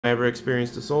I ever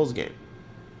experienced a Souls game.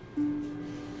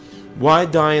 Why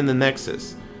die in the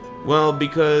Nexus? Well,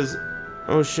 because...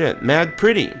 Oh shit, Mad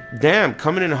Pretty. Damn,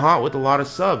 coming in hot with a lot of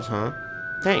subs, huh?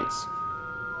 Thanks.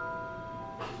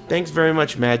 Thanks very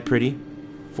much, Mad Pretty.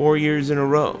 4 years in a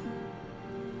row.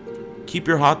 Keep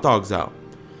your hot dogs out.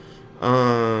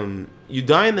 You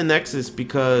die in the Nexus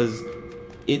because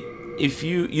if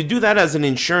you do that as an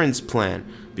insurance plan,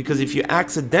 because if you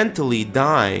accidentally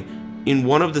die in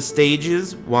one of the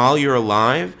stages while you're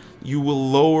alive, you will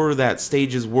lower that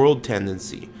stage's world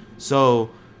tendency.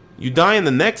 So you die in the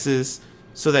Nexus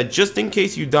so that just in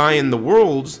case you die in the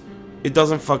worlds, it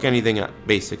doesn't fuck anything up,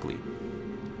 basically.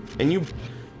 And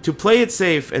to play it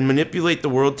safe and manipulate the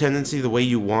world tendency the way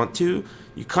you want to,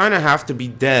 you kind of have to be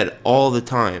dead all the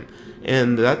time.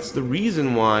 And that's the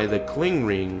reason why the Cling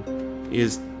Ring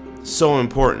is so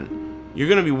important. You're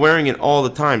going to be wearing it all the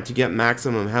time to get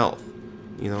maximum health,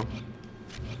 you know?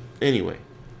 Anyway.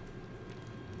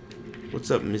 What's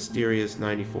up, Mysterious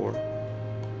 94?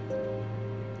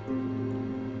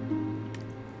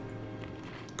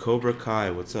 Cobra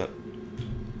Kai, what's up?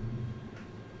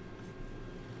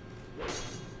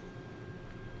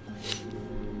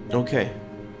 Okay.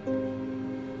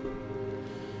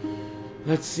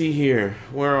 Let's see here.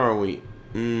 Where are we?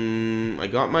 I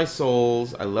got my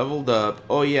souls. I leveled up.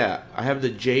 Oh yeah, I have the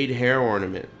jade hair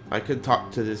ornament. I could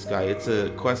talk to this guy. It's a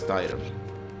quest item.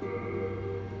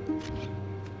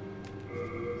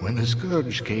 When the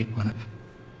scourge came,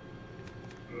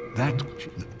 that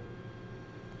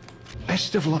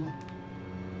best of luck.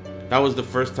 That was the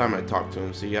first time I talked to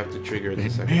him, so you have to trigger it the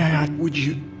second time. Would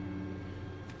you?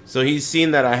 So he's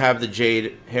seen that I have the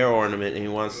jade hair ornament, and he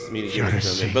wants me to give it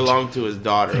to him. It belonged to his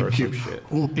daughter or some shit.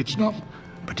 Oh, it's not,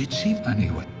 but it seems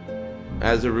anyway.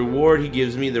 As a reward, he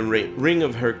gives me the ring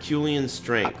of Herculean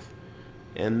strength,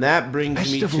 and that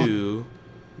brings me to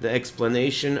the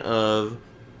explanation of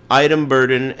item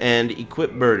burden and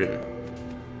equip burden.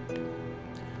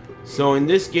 So in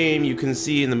this game, you can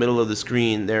see in the middle of the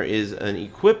screen there is an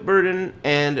equip burden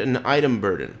and an item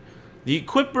burden. The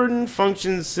equip burden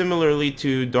functions similarly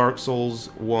to Dark Souls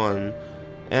 1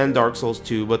 and Dark Souls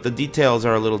 2, but the details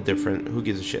are a little different. Who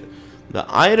gives a shit? The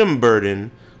item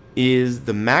burden is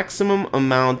the maximum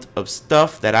amount of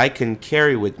stuff that I can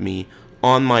carry with me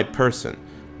on my person.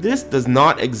 This does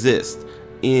not exist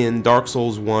in Dark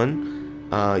Souls 1.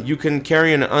 You can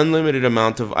carry an unlimited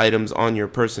amount of items on your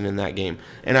person in that game,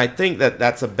 and I think that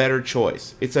that's a better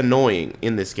choice. It's annoying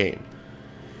in this game.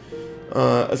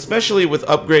 Especially with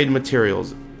upgrade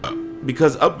materials,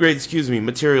 because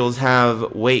materials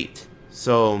have weight.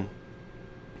 So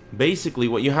basically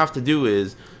what you have to do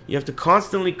is you have to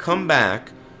constantly come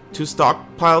back to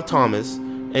Stockpile Thomas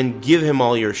and give him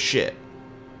all your shit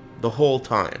the whole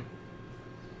time.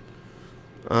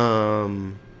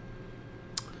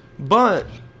 But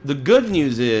the good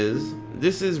news is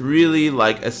this is really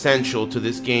like essential to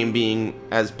this game being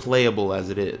as playable as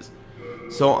it is.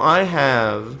 So I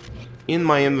have in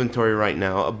my inventory right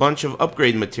now a bunch of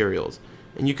upgrade materials,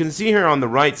 and you can see here on the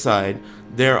right side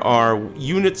there are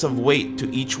units of weight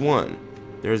to each one.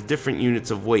 There's different units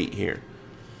of weight here.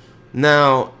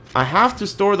 Now I have to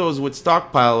store those with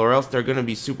stockpile or else they're gonna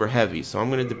be super heavy, so I'm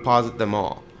gonna deposit them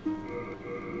all.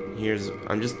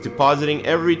 I'm just depositing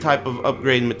every type of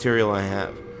upgrade material I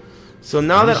have. So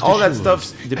now that all that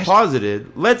stuff's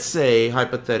deposited, let's say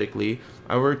hypothetically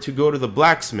I were to go to the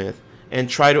blacksmith and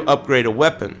try to upgrade a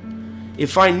weapon.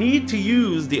 If I need to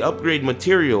use the upgrade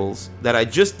materials that I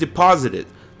just deposited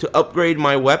to upgrade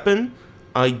my weapon,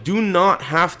 I do not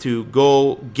have to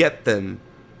go get them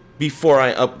before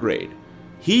I upgrade.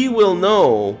 He will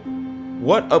know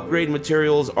what upgrade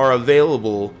materials are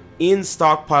available in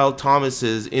Stockpile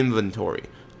Thomas's inventory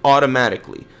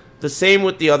automatically. The same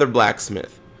with the other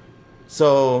blacksmith.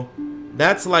 So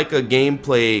that's like a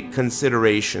gameplay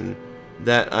consideration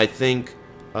that I think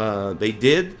they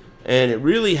did, and it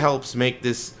really helps make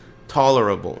this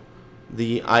tolerable,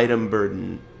 the item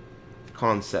burden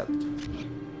concept.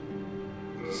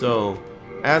 So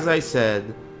as I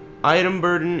said, item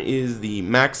burden is the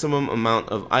maximum amount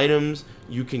of items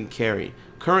you can carry.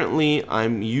 Currently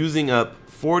I'm using up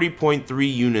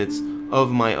 40.3 units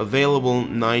of my available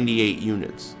 98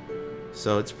 units,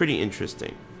 so it's pretty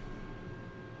interesting.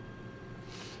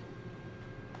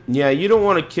 Yeah, you don't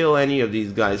want to kill any of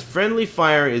these guys. Friendly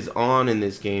fire is on in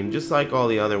this game, just like all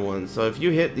the other ones. So if you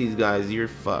hit these guys, you're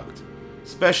fucked.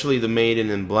 Especially the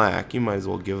maiden in black. You might as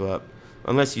well give up.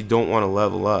 Unless you don't want to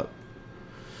level up.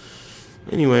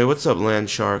 Anyway, what's up,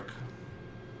 Land Shark?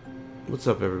 What's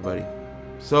up, everybody?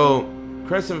 So,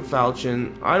 Crescent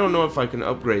Falchion. I don't know if I can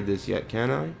upgrade this yet, can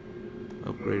I?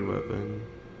 Upgrade weapon.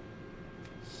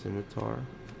 Scimitar.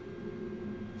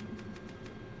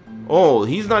 Oh,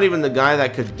 he's not even the guy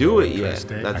that could do it yet. First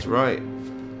day. That's right.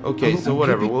 Okay, so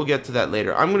whatever. We'll get to that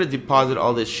later. I'm gonna deposit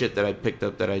all this shit that I picked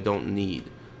up that I don't need.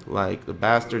 Like the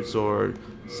bastard sword,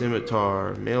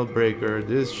 scimitar, mail breaker,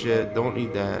 this shit. Don't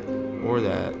need that. Or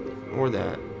that. Or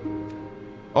that.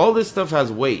 All this stuff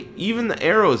has weight. Even the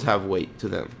arrows have weight to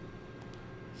them.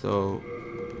 So,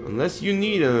 unless you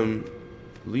need them,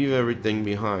 leave everything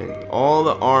behind. All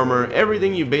the armor,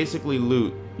 everything you basically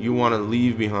loot, you want to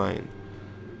leave behind.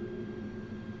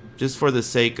 Just for the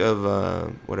sake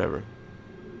of, whatever.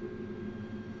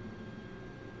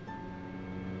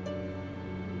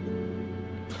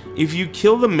 If you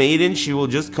kill the maiden, she will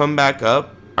just come back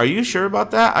up. Are you sure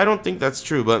about that? I don't think that's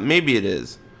true, but maybe it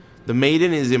is. The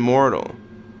maiden is immortal.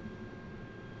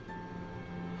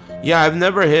 Yeah, I've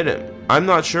never hit him. I'm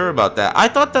not sure about that. I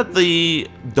thought that the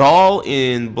doll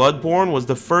in Bloodborne was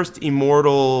the first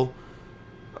immortal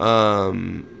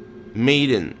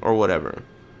maiden or whatever.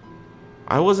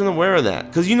 I wasn't aware of that.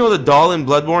 Because you know the doll in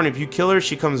Bloodborne, if you kill her,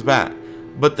 she comes back.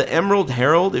 But the Emerald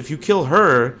Herald, if you kill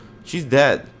her, she's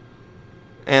dead.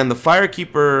 And the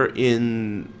Firekeeper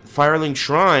in Firelink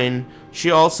Shrine,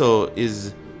 she also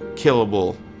is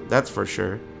killable. That's for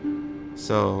sure.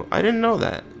 So, I didn't know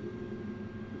that.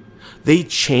 They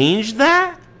changed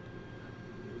that?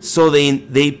 So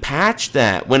they patched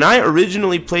that. When I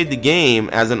originally played the game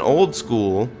as an old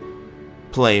school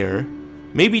player,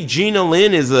 maybe Gina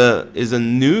Lynn is a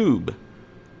noob.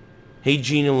 Hey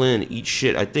Gina Lynn, eat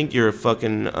shit. I think you're a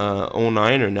fucking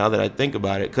 09er now that I think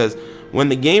about it. Because when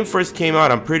the game first came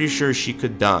out, I'm pretty sure she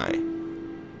could die.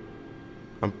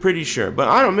 I'm pretty sure. But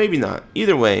I don't, maybe not.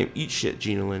 Either way, eat shit,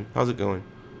 Gina Lynn. How's it going?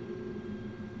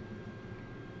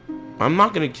 I'm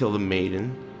not gonna kill the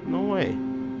maiden. No way.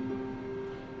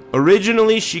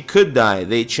 Originally, she could die.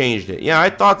 They changed it. Yeah,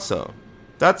 I thought so.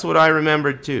 That's what I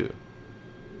remembered too.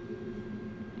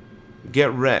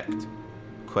 Get wrecked.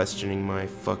 Questioning my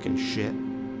fucking shit.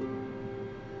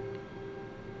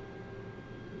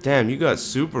 Damn, you got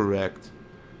super wrecked.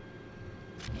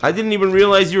 I didn't even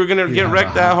realize you were gonna get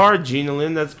wrecked that hard, Gina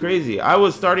Lynn. That's crazy. I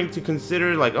was starting to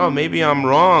consider like, oh, maybe I'm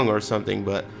wrong or something,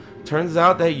 but turns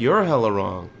out that you're hella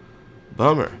wrong.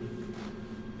 Bummer.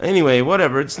 Anyway,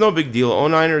 whatever. It's no big deal.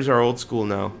 09ers are old school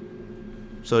now.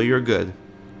 So you're good.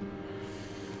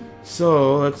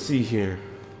 So, let's see here.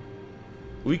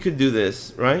 We could do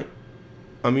this, right?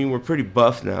 I mean, we're pretty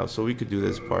buff now, so we could do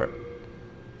this part.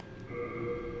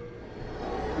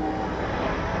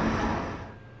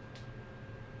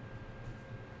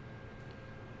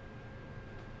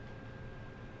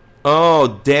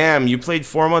 Oh, damn. You played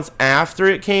 4 months after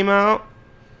it came out?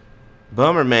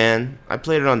 Bummer, man. I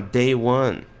played it on day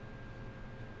one.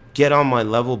 Get on my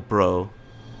level, bro.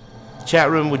 Chat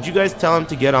room, would you guys tell him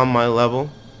to get on my level?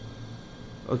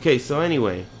 Okay, so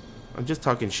anyway. I'm just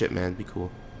talking shit, man. Be cool.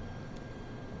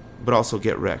 But also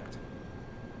get wrecked.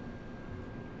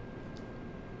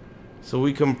 So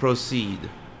we can proceed.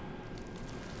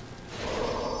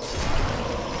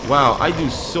 Wow, I do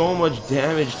so much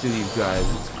damage to these guys.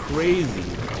 It's crazy.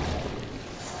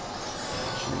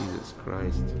 Jesus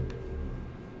Christ.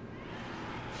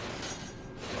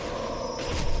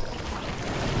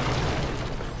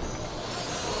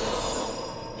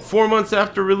 "4 months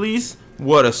after release?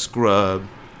 What a scrub."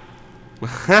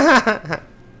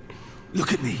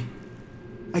 Look at me.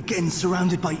 Again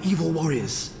surrounded by evil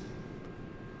warriors.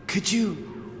 Could you,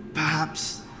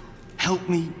 perhaps, help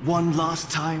me one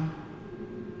last time?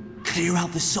 Clear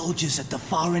out the soldiers at the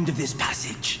far end of this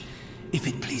passage, if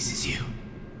it pleases you.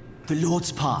 The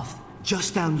Lord's Path,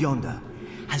 just down yonder,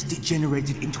 has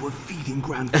degenerated into a feeding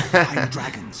ground for flying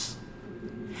dragons.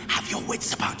 Have your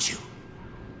wits about you.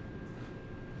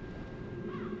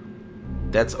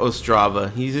 That's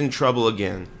Ostrava. He's in trouble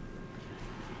again.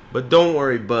 But don't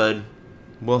worry, bud.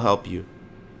 We'll help you.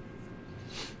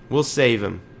 We'll save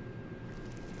him.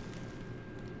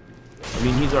 I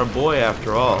mean, he's our boy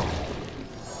after all.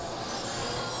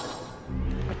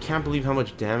 I can't believe how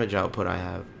much damage output I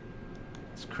have.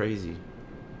 It's crazy.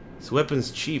 This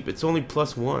weapon's cheap. It's only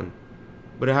 +1.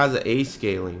 But it has an A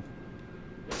scaling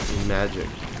in magic.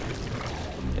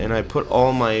 And I put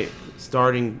all my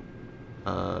starting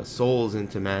souls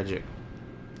into magic.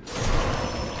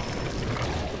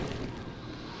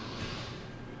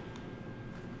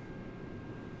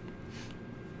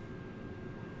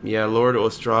 Yeah, Lord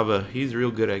Ostrava, he's real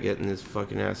good at getting his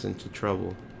fucking ass into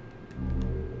trouble.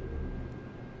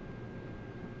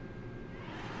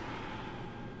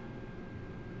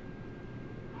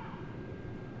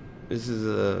 This is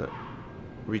a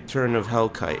Return of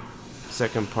Hellkite,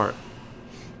 second part.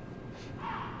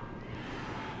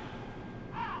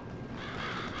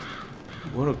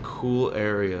 What a cool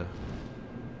area.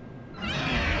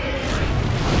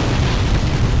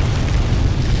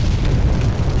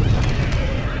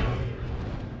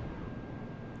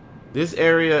 This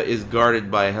area is guarded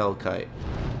by a Hellkite.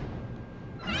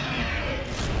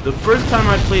 The first time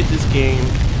I played this game,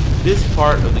 this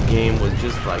part of the game was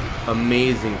just like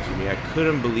amazing to me. I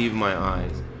couldn't believe my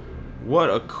eyes. What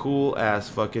a cool ass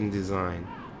fucking design.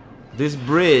 This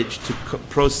bridge to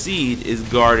proceed is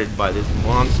guarded by this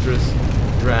monstrous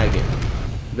dragon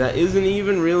that isn't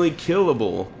even really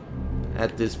killable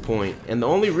at this point. And the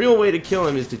only real way to kill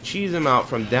him is to cheese him out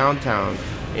from downtown,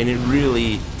 and it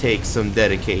really takes some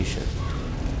dedication.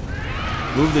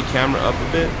 Move the camera up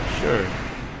a bit? Sure.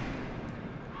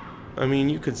 I mean,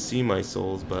 you could see my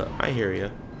souls, but I hear ya.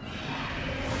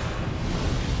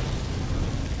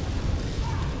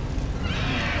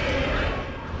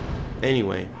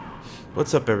 Anyway,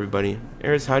 what's up everybody?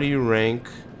 Eris, how do you rank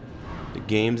the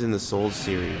games in the Souls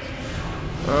series?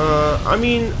 I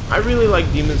mean, I really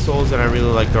like Demon Souls and I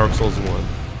really like Dark Souls 1.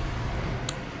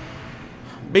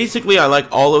 Basically, I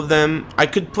like all of them. I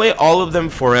could play all of them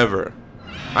forever.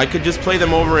 I could just play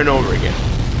them over and over again.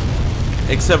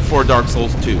 Except for Dark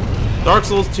Souls 2. Dark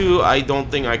Souls 2, I don't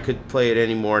think I could play it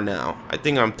anymore now. I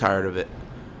think I'm tired of it.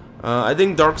 I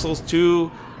think Dark Souls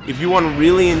 2, if you want to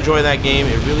really enjoy that game,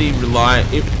 it really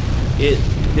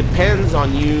it depends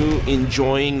on you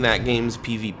enjoying that game's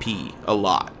PvP a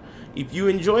lot. If you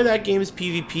enjoy that game's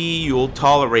PvP, you'll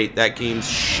tolerate that game's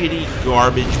shitty,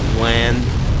 garbage, bland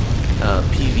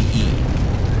PvE.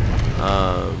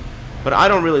 But I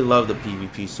don't really love the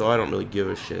PvP, so I don't really give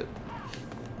a shit.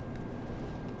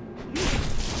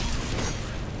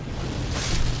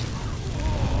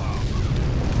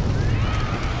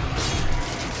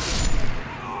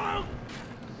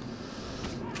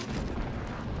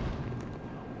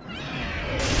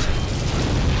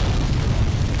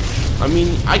 I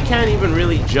mean, I can't even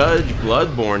really judge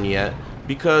Bloodborne yet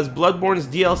because Bloodborne's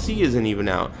DLC isn't even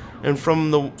out. And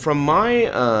from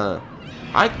my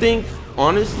I think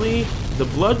honestly the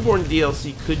Bloodborne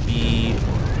DLC could be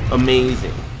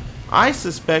amazing. I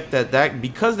suspect that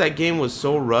because that game was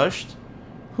so rushed,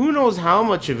 who knows how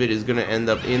much of it is going to end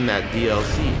up in that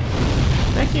DLC.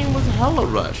 That game was hella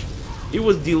rushed. It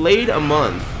was delayed a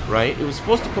month, right? It was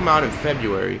supposed to come out in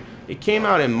February. It came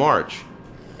out in March.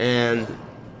 And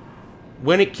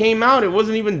when it came out, it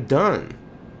wasn't even done.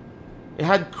 It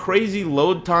had crazy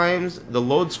load times. The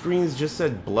load screens just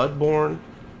said Bloodborne.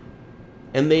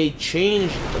 And they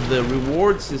changed the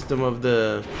reward system of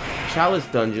the Chalice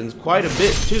dungeons quite a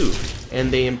bit too.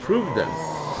 And they improved them.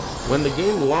 When the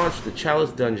game launched, the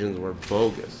Chalice dungeons were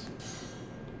bogus.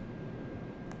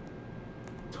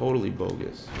 Totally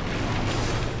bogus.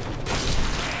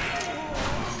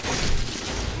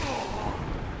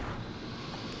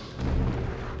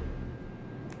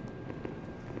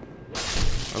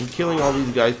 I'm killing all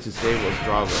these guys to save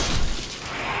Ostrava.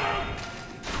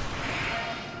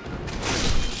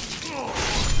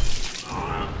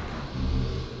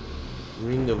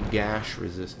 Ring of Gash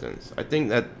resistance. I think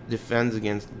that defends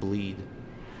against bleed.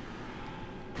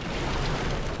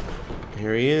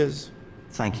 Here he is.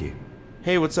 Thank you.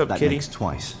 Hey, what's up, that kitty? Makes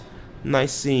twice.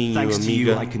 Nice seeing Thanks you, to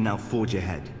amiga. you, I can now forge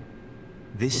ahead.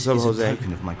 This What's up, is Jose? a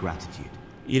token of my gratitude.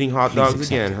 Eating hot Please dogs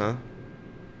accept again, it. huh?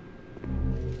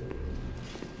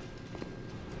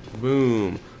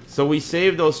 Boom. So we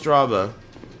saved Ostrava.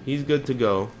 He's good to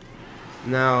go.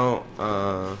 Now,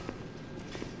 I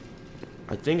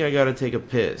think I gotta take a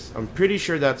piss. I'm pretty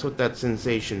sure that's what that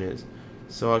sensation is.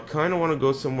 So I kind of want to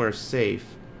go somewhere safe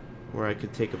where I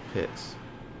could take a piss.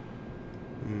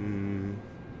 I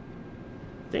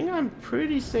think I'm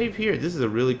pretty safe here. This is a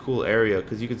really cool area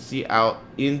because you can see out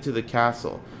into the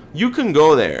castle. You can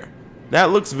go there.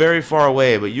 That looks very far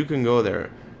away, but you can go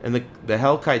there. And the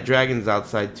Hellkite Dragon's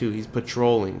outside too. He's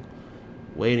patrolling,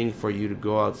 waiting for you to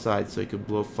go outside so he could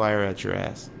blow fire at your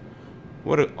ass.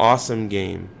 What an awesome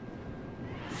game.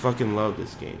 Fucking love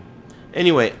this game.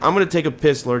 Anyway, I'm gonna take a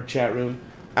piss, Lord Chat Room.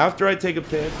 After I take a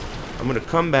piss, I'm gonna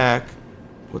come back.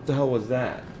 What the hell was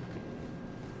that?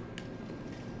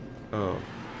 Oh.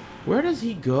 Where does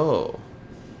he go?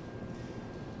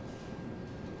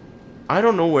 I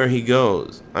don't know where he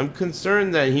goes. I'm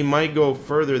concerned that he might go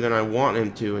further than I want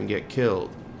him to and get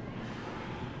killed.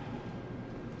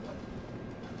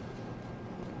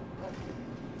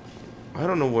 I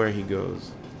don't know where he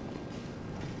goes.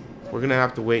 We're gonna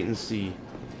have to wait and see.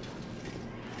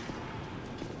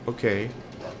 Okay.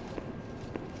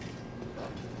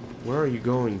 Where are you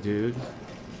going, dude?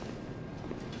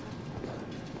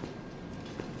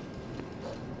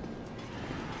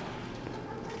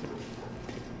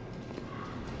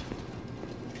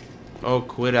 Oh,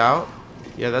 quit out?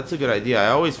 Yeah, that's a good idea.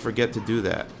 I always forget to do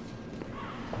that.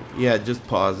 Yeah, just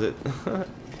pause it.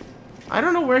 I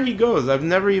don't know where he goes. I've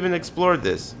never even explored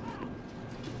this.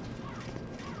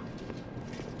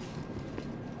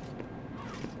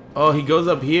 Oh, he goes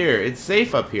up here. It's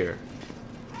safe up here.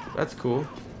 That's cool.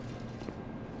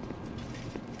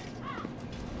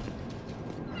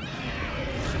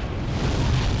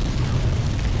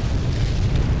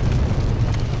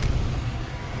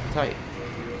 Tight.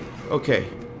 Okay.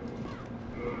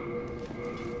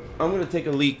 I'm gonna take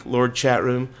a leak, Lord Chat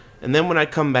Room, and then when I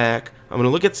come back, I'm gonna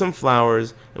look at some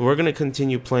flowers, and we're gonna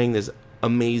continue playing this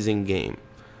amazing game.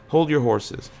 Hold your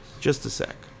horses. Just a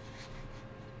sec.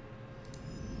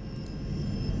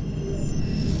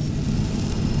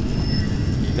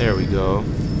 There we go.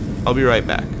 I'll be right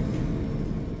back.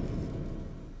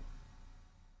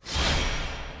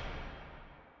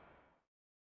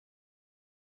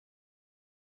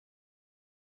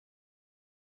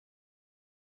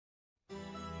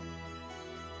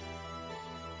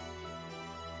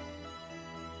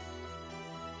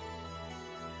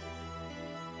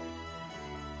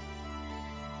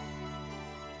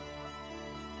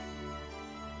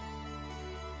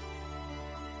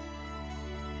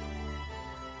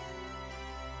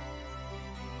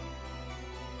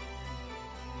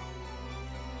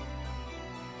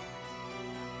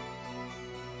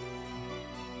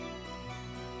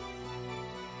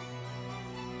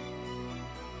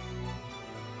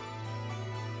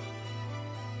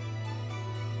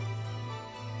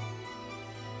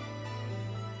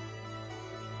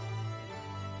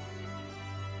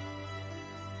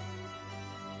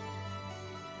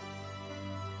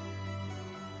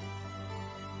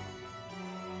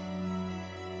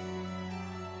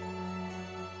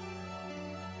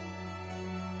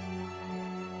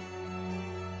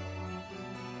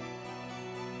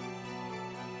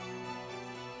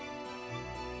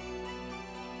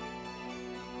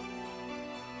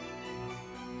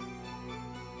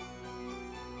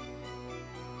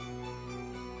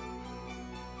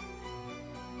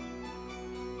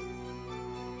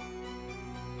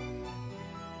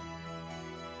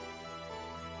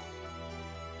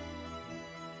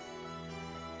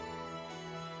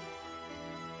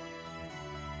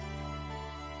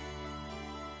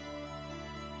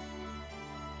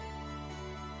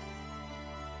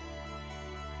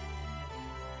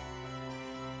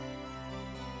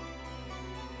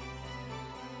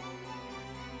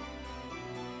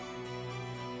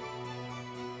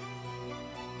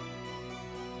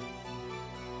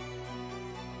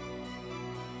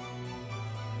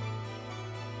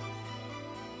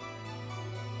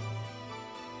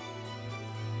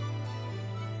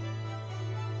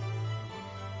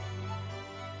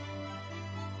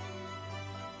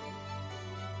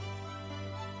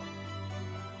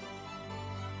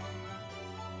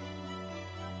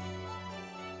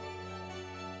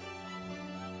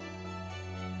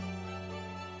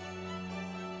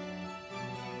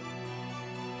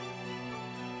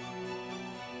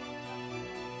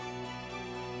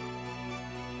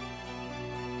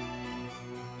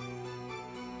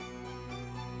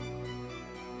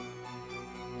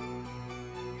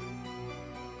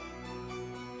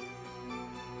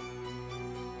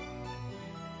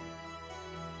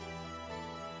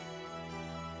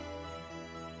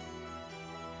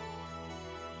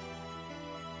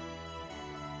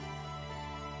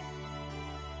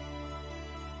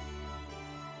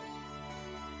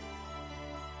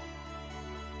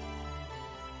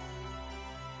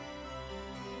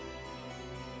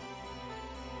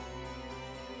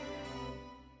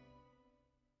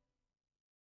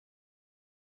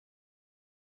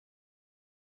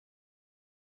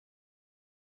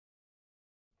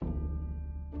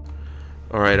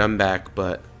 Alright, I'm back,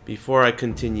 but before I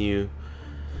continue,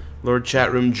 Lord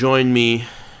Chatroom, join me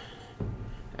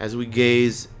as we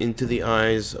gaze into the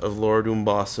eyes of Lord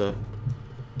Umbasa.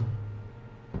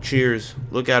 Cheers.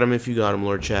 Look at him if you got him,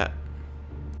 Lord Chat.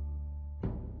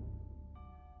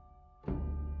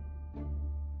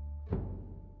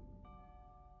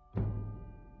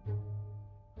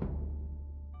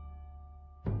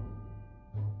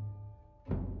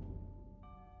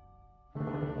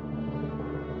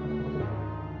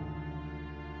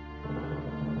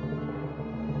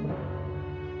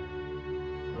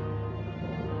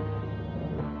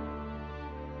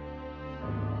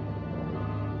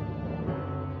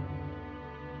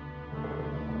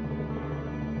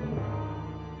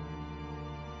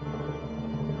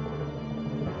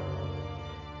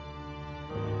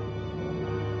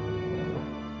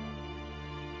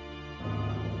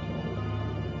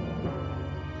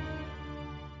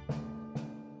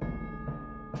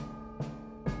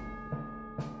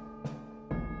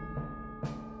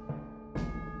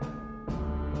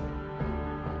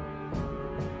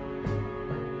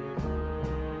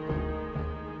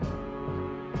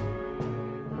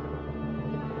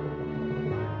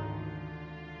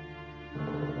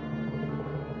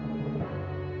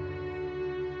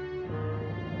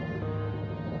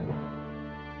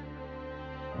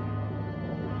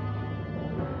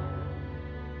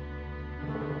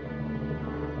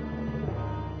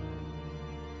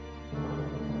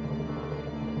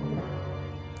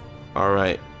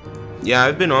 Alright. Yeah,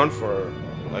 I've been on for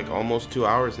like almost 2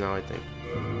 hours now, I think.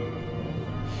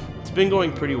 It's been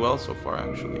going pretty well so far,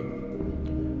 actually.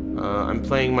 I'm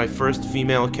playing my first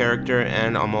female character,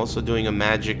 and I'm also doing a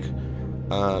magic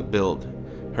build.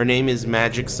 Her name is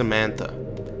Magic Samantha.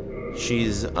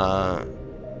 She's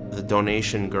the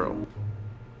donation girl.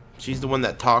 She's the one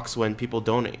that talks when people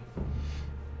donate.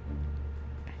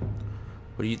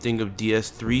 What do you think of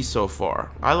DS3 so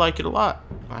far? I like it a lot.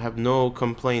 I have no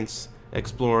complaints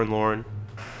exploring Lauren.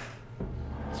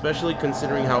 Especially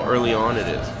considering how early on it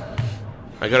is.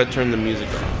 I gotta turn the music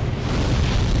off.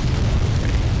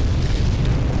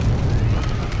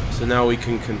 So now we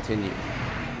can continue.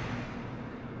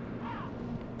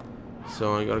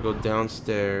 So I gotta go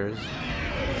downstairs.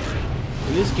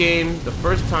 In this game, the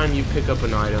first time you pick up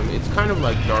an item, it's kind of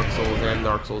like Dark Souls and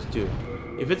Dark Souls 2.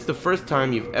 If it's the first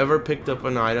time you've ever picked up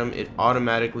an item, it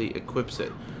automatically equips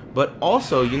it. But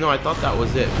also, you know, I thought that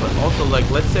was it. But also, like,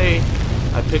 let's say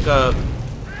I pick up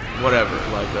whatever,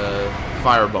 like a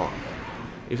firebomb.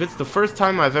 If it's the first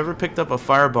time I've ever picked up a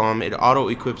firebomb, it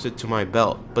auto-equips it to my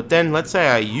belt. But then, let's say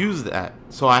I use that,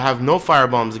 so I have no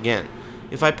firebombs again.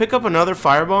 If I pick up another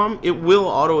firebomb, it will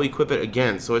auto-equip it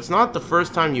again. So it's not the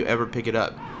first time you ever pick it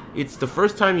up. It's the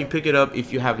first time you pick it up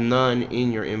if you have none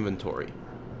in your inventory.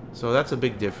 So that's a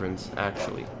big difference,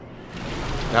 actually.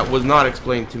 That was not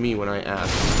explained to me when I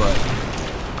asked, but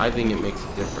I think it makes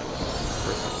a difference.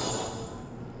 Personally.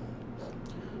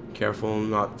 Careful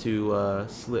not to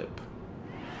slip.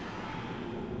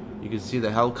 You can see the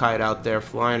Hellkite out there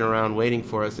flying around waiting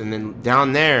for us, and then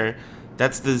down there,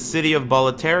 that's the city of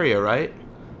Boletaria, right?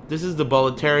 This is the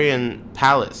Boletarian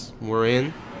palace we're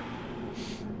in.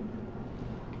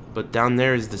 But down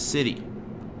there is the city.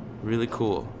 Really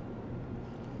cool.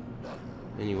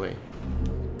 Anyway.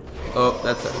 Oh,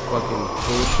 that's a fucking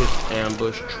bullshit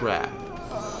ambush trap.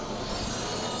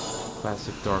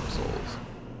 Classic Dark Souls.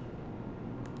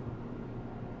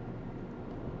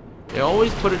 They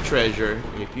always put a treasure,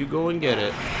 and if you go and get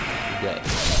it, you're dead.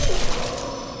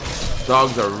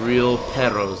 Dogs are real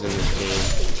perros in this game.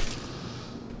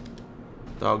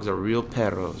 Dogs are real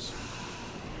perros.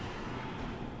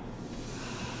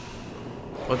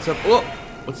 What's up? Oh!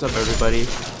 What's up, everybody?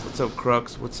 What's up,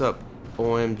 Crux? What's up,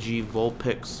 OMG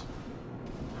Vulpix?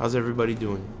 How's everybody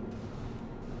doing?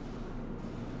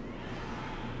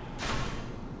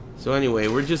 So anyway,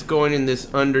 we're just going in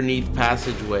this underneath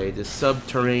passageway, this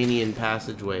subterranean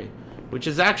passageway, which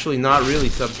is actually not really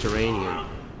subterranean.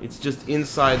 It's just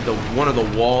inside one of the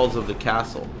walls of the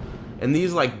castle. And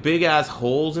these like big ass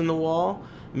holes in the wall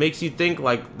makes you think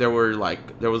like there was like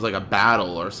a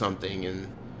battle or something, and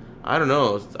I don't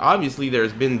know. Obviously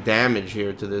there's been damage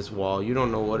here to this wall. You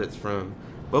don't know what it's from.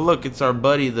 But look, it's our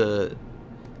buddy the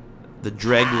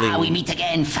Dregling we meet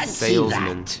again, fancy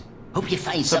salesman. that. Hope you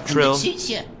find Sup, something Trill? that suits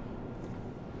you.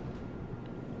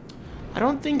 I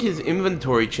don't think his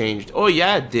inventory changed. Oh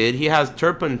yeah, it did. He has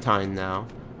turpentine now.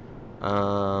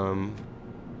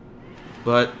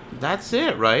 But that's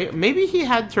it, right? Maybe he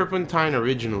had turpentine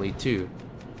originally too.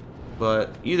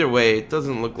 But either way, it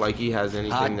doesn't look like he has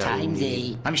anything Hard that we times,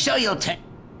 need. eh? I'm sure you'll turn.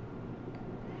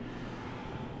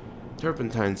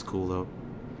 Turpentine's cool though.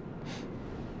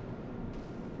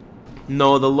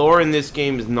 No, the lore in this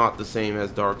game is not the same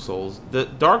as Dark Souls. The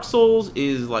Dark Souls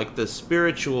is like the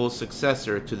spiritual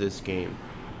successor to this game.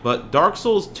 But Dark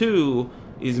Souls 2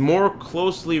 is more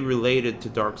closely related to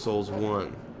Dark Souls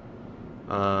 1.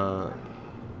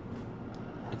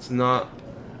 It's not,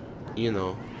 you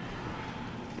know,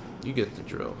 you get the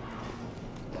drill.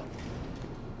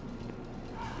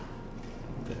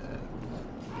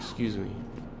 Excuse me.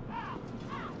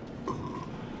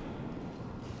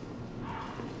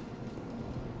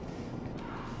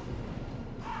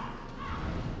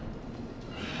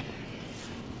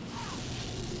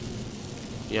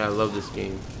 Yeah, I love this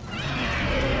game.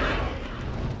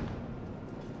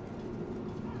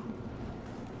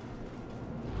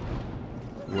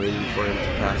 Waiting for him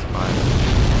to pass by.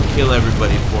 Kill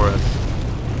everybody for us.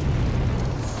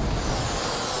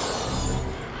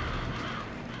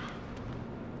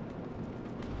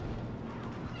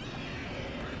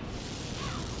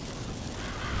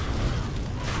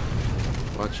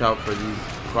 Watch out for these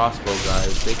crossbow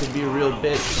guys. They could be a real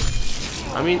bitch.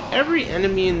 I mean, every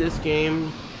enemy in this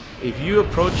game, if you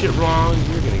approach it wrong,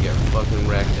 you're gonna get fucking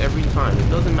wrecked every time. It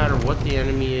doesn't matter what the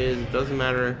enemy is. It doesn't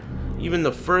matter. Even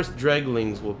the first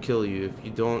Dreglings will kill you if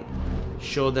you don't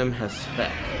show them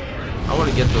respect. I want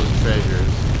to get those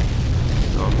treasures,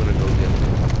 so I'm gonna go get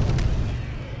them.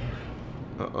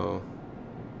 Uh-oh.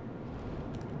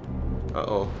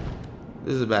 Uh-oh.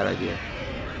 This is a bad idea.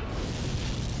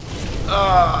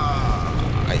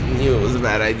 I knew it was a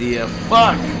bad idea.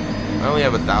 Fuck! I only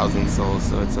have 1,000 souls,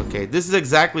 so it's okay. This is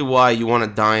exactly why you want to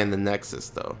die in the Nexus,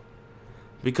 though.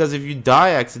 Because if you die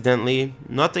accidentally,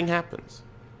 nothing happens.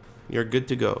 You're good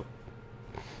to go.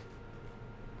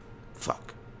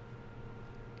 Fuck.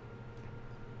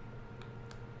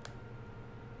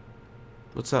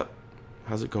 What's up?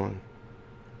 How's it going?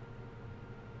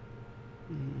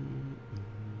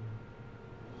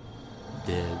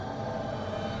 Dead.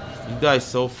 You die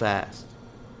so fast.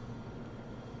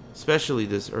 Especially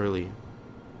this early.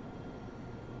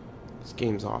 This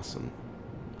game's awesome.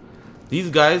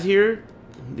 These guys here,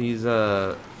 these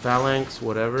phalanx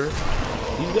whatever,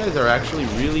 these guys are actually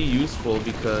really useful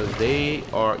because they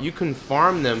are, you can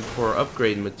farm them for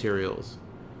upgrade materials.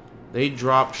 They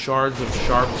drop shards of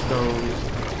sharp stones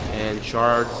and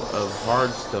shards of hard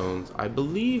stones. I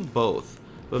believe both,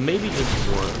 but maybe just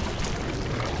one.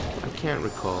 I can't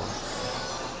recall.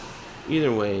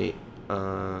 Either way,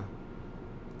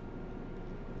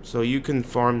 so you can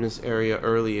farm this area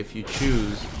early if you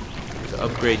choose to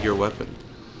upgrade your weapon.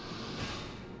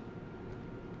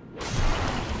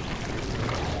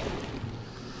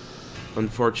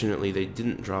 Unfortunately, they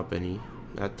didn't drop any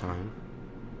that time.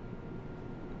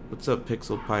 What's up,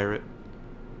 Pixel Pirate?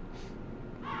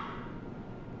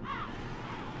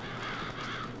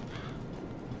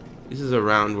 This is a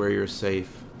round where you're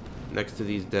safe, next to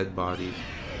these dead bodies.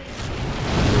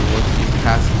 And then once you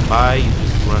pass them by, you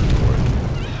just run for it.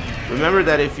 Remember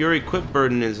that if your equip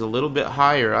burden is a little bit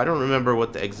higher, I don't remember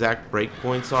what the exact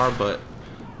breakpoints are, but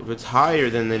if it's higher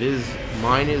than it is,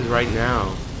 mine is right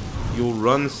now, you'll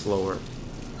run slower.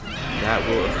 That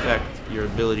will affect your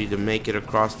ability to make it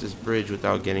across this bridge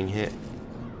without getting hit.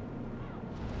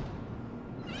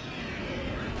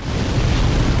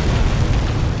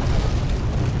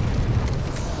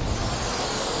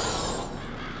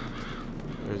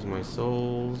 There's my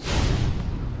souls.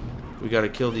 We gotta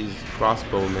kill these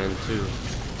crossbowmen too.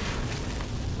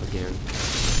 Again.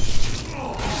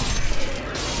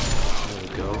 There we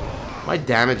go. My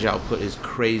damage output is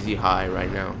crazy high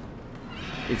right now.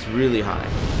 It's really high.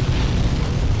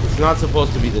 It's not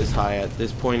supposed to be this high at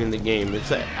this point in the game.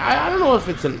 It's I don't know if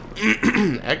it's an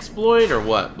exploit or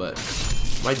what, but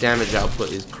my damage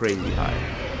output is crazy high.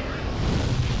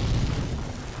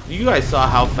 You guys saw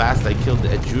how fast I killed the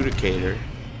adjudicator.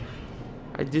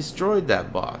 I destroyed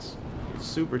that boss. It's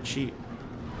super cheap.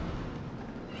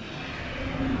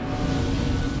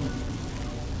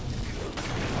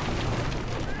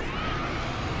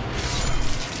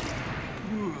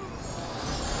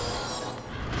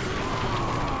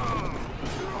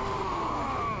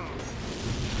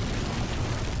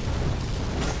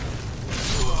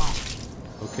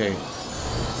 Okay,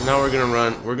 so now we're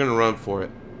gonna run for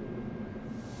it.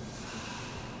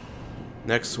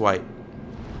 Next swipe.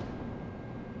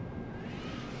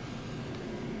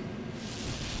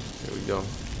 There we go.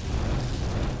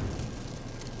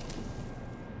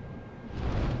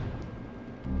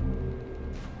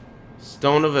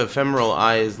 Stone of Ephemeral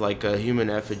Eye is like a human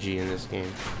effigy in this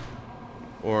game.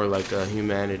 Or like a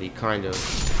humanity, kind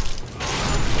of.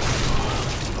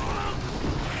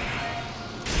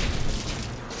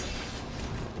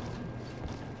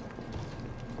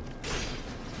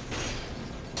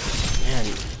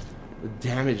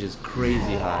 Damage is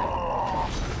crazy high.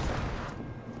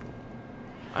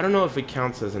 I don't know if it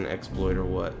counts as an exploit or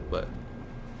what, but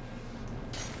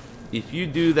if you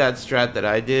do that strat that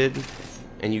I did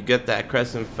and you get that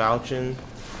Crescent Falchion,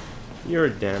 your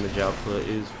damage output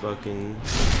is fucking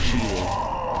cheating.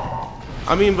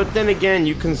 I mean, but then again,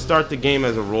 you can start the game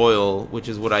as a royal, which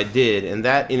is what I did, and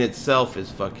that in itself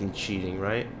is fucking cheating,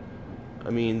 right?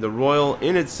 I mean, the royal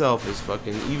in itself is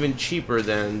fucking even cheaper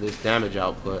than this damage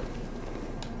output.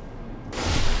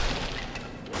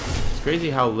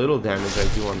 Crazy how little damage I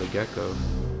do on the gecko.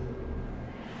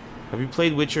 Have you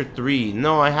played Witcher 3?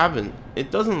 No, I haven't.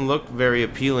 It doesn't look very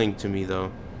appealing to me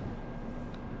though.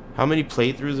 How many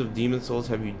playthroughs of Demon Souls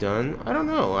have you done? I don't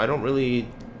know. I don't really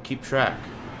keep track.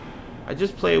 I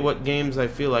just play what games I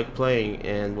feel like playing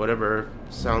and whatever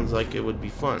sounds like it would be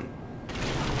fun.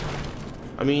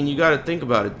 I mean, you gotta think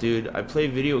about it, dude. I play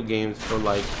video games for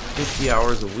like 50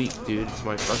 hours a week, dude. It's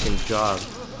my fucking job.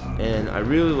 And I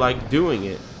really like doing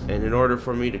it, and in order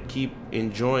for me to keep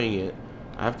enjoying it,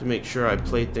 I have to make sure I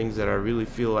play things that I really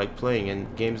feel like playing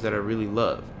and games that I really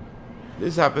love.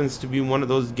 This happens to be one of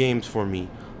those games for me.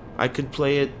 I could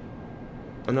play it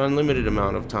an unlimited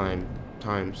amount of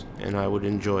times and I would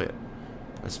enjoy it.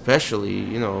 Especially,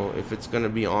 you know, if it's gonna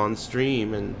be on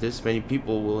stream and this many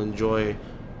people will enjoy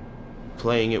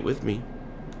playing it with me.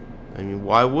 I mean,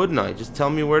 why wouldn't I? Just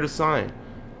tell me where to sign.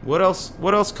 What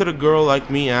else could a girl like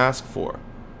me ask for?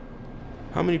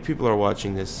 How many people are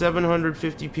watching this?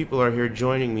 750 people are here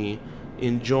joining me,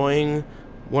 enjoying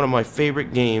one of my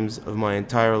favorite games of my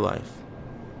entire life.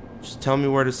 Just tell me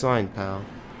where to sign, pal.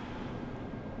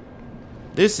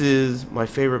 This is my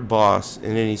favorite boss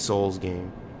in any Souls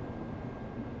game.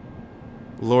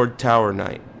 Lord Tower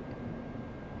Knight.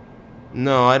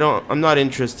 No, I'm not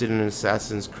interested in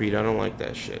Assassin's Creed. I don't like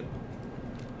that shit.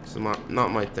 It's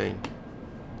not my thing.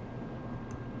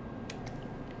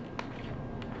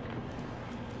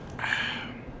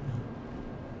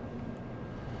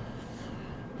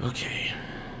 Okay.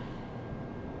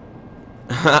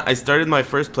 I started my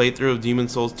first playthrough of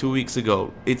Demon's Souls 2 weeks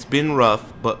ago. It's been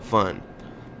rough, but fun.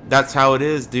 That's how it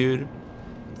is, dude.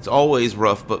 It's always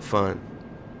rough, but fun.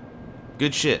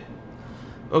 Good shit.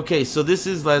 Okay, so this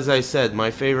is, as I said, my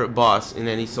favorite boss in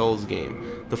any Souls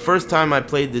game. The first time I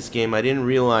played this game, I didn't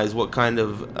realize what kind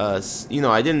of,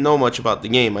 I didn't know much about the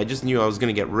game. I just knew I was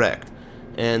going to get wrecked.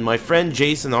 And my friend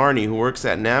Jason Arney, who works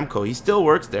at Namco, he still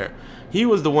works there. He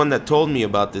was the one that told me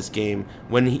about this game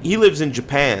when he lives in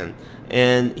Japan.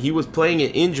 And he was playing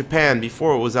it in Japan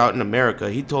before it was out in America.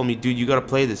 He told me, dude, you got to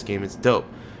play this game. It's dope.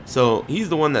 So he's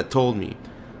the one that told me.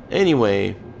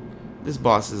 Anyway, this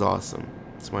boss is awesome.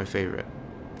 It's my favorite.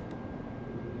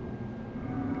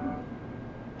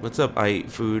 What's up, I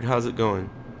Eat Food? How's it going?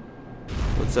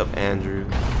 What's up, Andrew?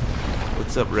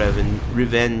 What's up,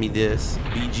 Reven me this?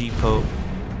 BG Pope.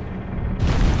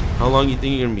 How long you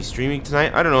think you're gonna be streaming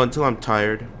tonight? I don't know, until I'm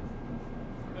tired.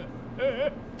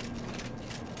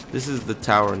 This is the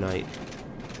Tower Knight.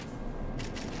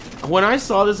 When I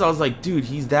saw this, I was like, dude,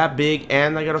 he's that big,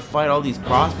 and I gotta fight all these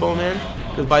crossbowmen?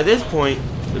 Because by this point,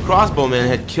 the crossbowman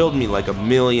had killed me like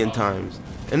 1,000,000 times.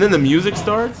 And then the music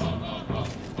starts?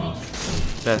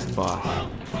 Best boss.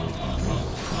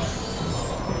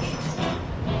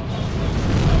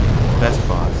 Best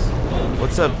boss.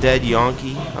 What's up, Dead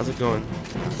Yonky? How's it going?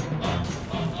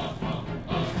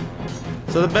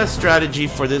 So the best strategy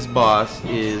for this boss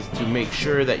is to make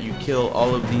sure that you kill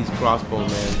all of these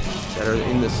crossbowmen that are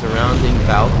in the surrounding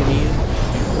balconies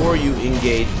before you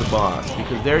engage the boss,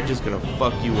 because they're just gonna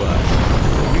fuck you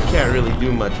up. You can't really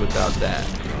do much without that.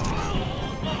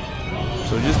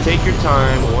 So just take your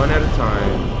time, one at a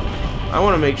time. I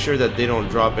want to make sure that they don't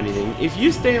drop anything. If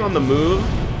you stay on the move,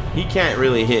 he can't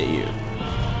really hit you.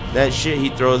 That shit he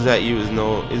throws at you is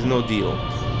no deal.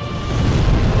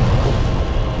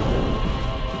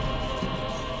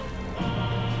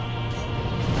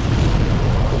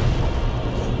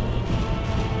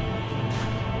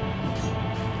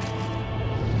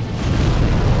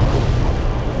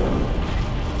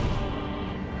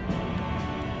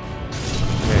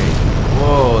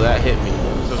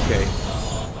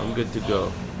 Good to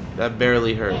go. That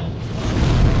barely hurt.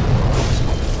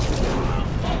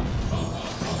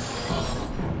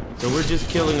 So we're just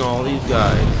killing all these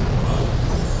guys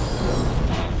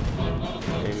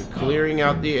and clearing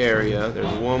out the area.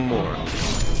 There's one more.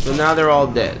 So now they're all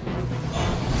dead.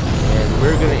 And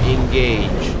we're gonna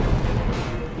engage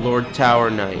Lord Tower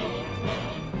Knight.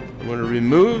 I'm gonna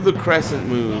remove the crescent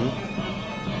move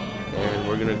and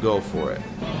we're gonna go for it.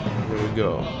 Here we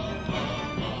go.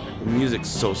 The music's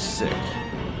so sick.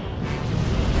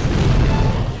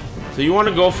 So you want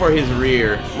to go for his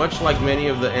rear, much like many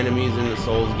of the enemies in the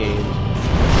Souls games.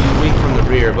 He's weak from the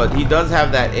rear, but he does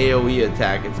have that AoE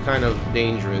attack. It's kind of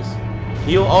dangerous.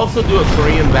 He'll also do a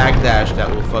Korean backdash that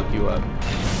will fuck you up.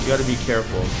 You gotta be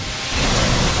careful.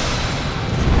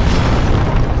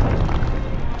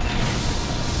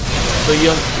 So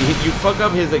you fuck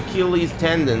up his Achilles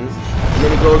tendons, and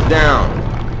then he goes down.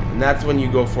 And that's when you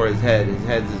go for his head. His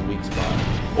head's his weak spot.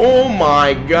 Oh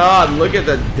my god, look at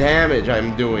the damage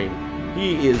I'm doing.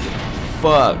 He is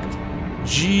fucked.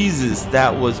 Jesus,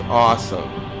 that was awesome.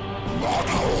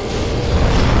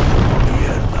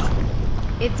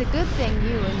 It's a good thing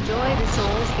you enjoy the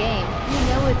Souls game. You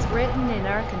know it's written in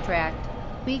our contract.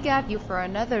 We got you for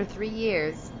another 3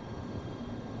 years.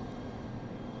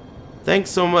 Thanks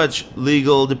so much,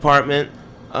 legal department.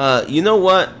 You know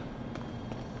what?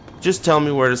 Just tell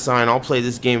me where to sign. I'll play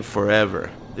this game forever.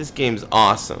 This game's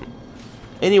awesome.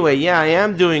 Anyway, yeah, I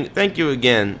am doing... Thank you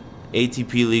again,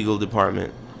 ATP Legal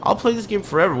Department. I'll play this game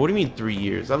forever. What do you mean 3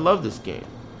 years? I love this game.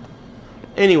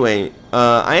 Anyway,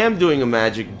 I am doing a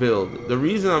magic build. The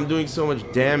reason I'm doing so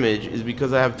much damage is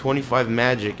because I have 25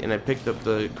 magic and I picked up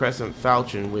the Crescent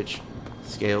Falchion, which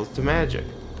scales to magic.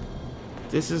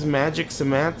 This is Magic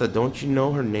Samantha. Don't you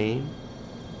know her name?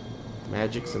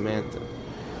 Magic Samantha.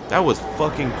 That was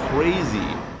fucking crazy.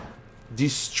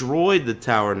 Destroyed the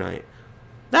Tower Knight.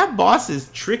 That boss is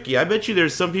tricky. I bet you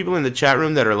there's some people in the chat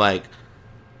room that are like,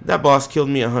 that boss killed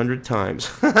me 100 times.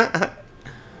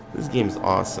 This game's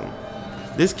awesome.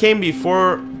 This came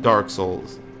before Dark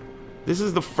Souls. This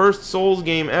is the first Souls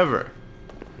game ever.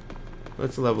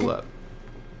 Let's level up.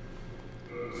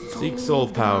 Seek soul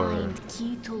power.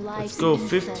 Let's go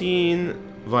 15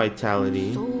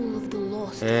 vitality.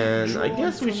 And I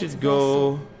guess we should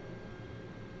go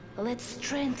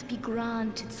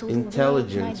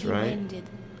intelligence, right?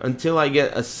 Until I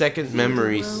get a second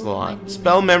memory slot.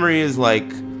 Spell memory is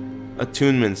like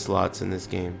attunement slots in this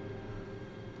game.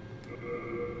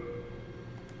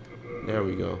 There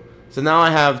we go. So now I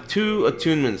have 2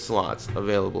 attunement slots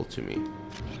available to me.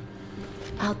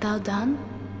 Art thou done?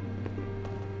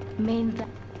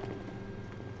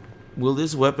 Will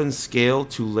this weapon scale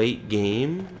to late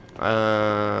game?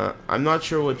 I'm not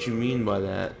sure what you mean by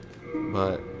that,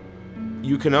 but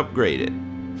you can upgrade it.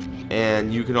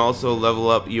 And you can also level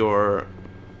up your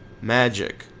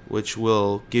magic, which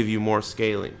will give you more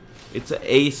scaling. It's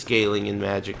a scaling in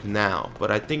magic now,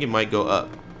 but I think it might go up.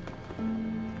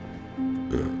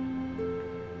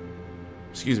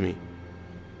 Excuse me.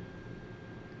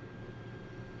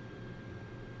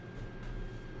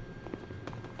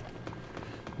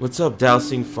 What's up,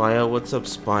 Dousing Fire? What's up,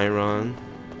 Spyron?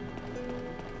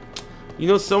 You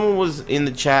know, someone was in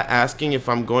the chat asking if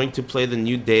I'm going to play the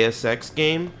new Deus Ex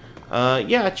game.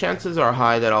 Yeah, chances are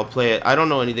high that I'll play it. I don't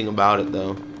know anything about it,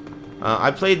 though. I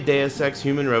played Deus Ex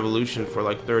Human Revolution for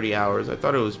like 30 hours. I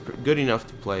thought it was good enough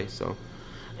to play, so...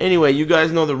 Anyway, you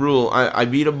guys know the rule. I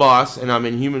beat a boss, and I'm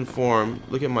in human form.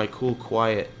 Look at my cool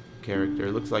Quiet character.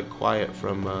 It looks like Quiet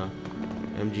from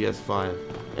MGS5.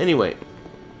 Anyway,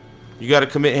 you gotta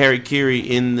commit Harikiri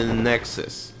in the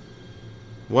Nexus.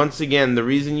 Once again, the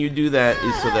reason you do that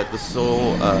is so that the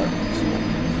soul...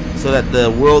 so that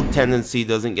the world tendency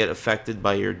doesn't get affected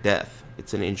by your death.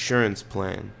 It's an insurance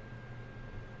plan.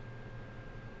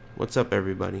 What's up,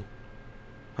 everybody?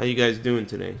 How you guys doing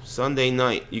today? Sunday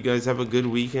night. You guys have a good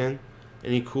weekend?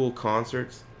 Any cool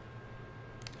concerts?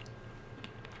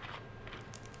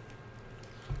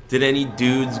 Did any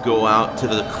dudes go out to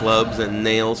the clubs and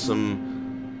nail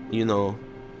some, you know,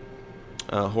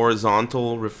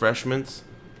 horizontal refreshments?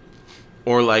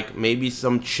 Or like maybe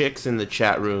some chicks in the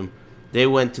chat room, they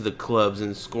went to the clubs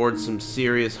and scored some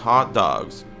serious hot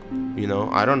dogs. You know,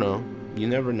 I don't know. You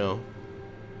never know.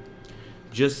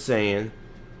 Just saying.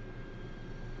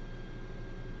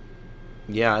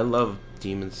 Yeah, I love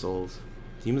Demon Souls.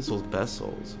 Demon Souls best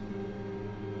Souls.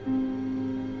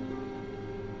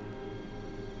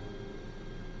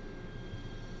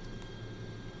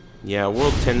 Yeah,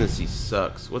 world tendency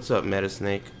sucks. What's up,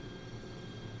 Metasnake?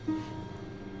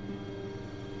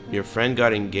 Your friend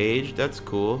got engaged? That's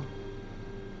cool.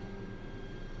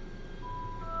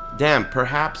 Damn,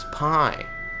 Perhaps Pie.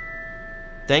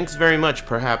 Thanks very much,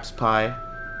 Perhaps Pie,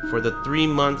 for the 3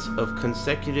 months of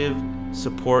consecutive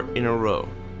support in a row.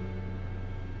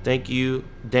 Thank you,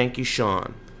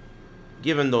 Sean.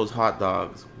 Given those hot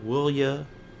dogs, will ya?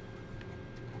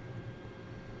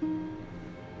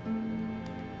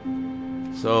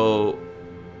 So,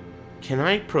 can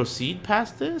I proceed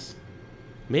past this?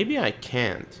 Maybe I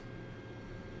can't.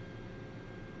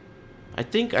 I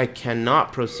think I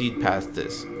cannot proceed past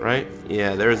this, right?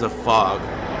 Yeah, there's a fog.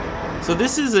 So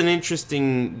this is an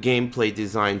interesting gameplay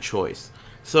design choice.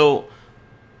 So,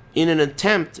 in an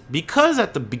attempt, because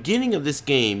at the beginning of this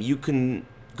game, you can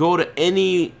go to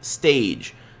any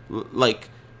stage. Like,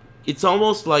 it's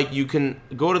almost like you can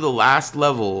go to the last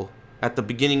level at the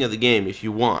beginning of the game if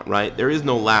you want, right? There is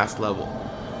no last level.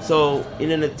 So,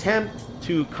 in an attempt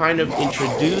to kind of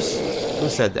introduce... Who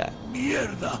said that?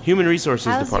 Human Resources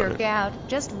Department. How's your gout?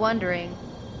 Just wondering.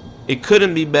 It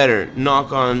couldn't be better.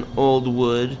 Knock on old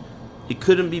wood. It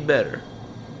couldn't be better.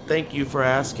 Thank you for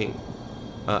asking.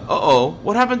 Uh-oh.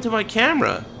 What happened to my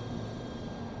camera?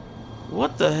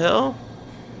 What the hell?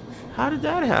 How did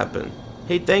that happen?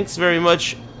 Hey, thanks very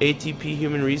much, ATP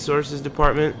Human Resources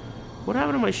Department. What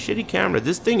happened to my shitty camera?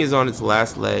 This thing is on its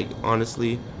last leg,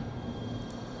 honestly.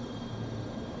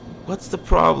 What's the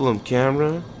problem,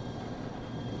 camera?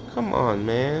 Come on,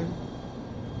 man.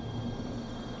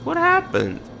 What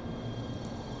happened?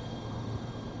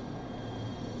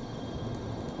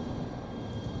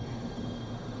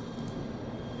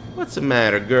 What's the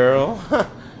matter, girl?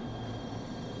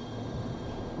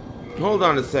 Hold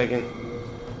on a second.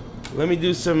 Let me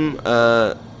do some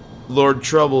Lord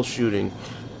troubleshooting.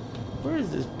 Where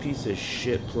is this piece of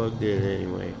shit plugged in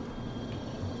anyway?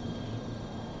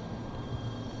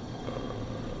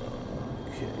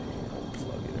 Okay,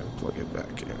 plug it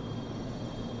back in.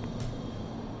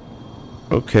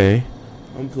 Okay,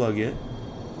 unplug it.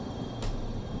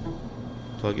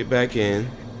 Plug it back in.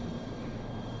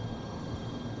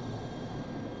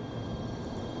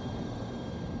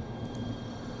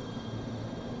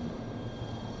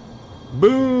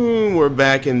 Boom! We're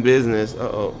back in business.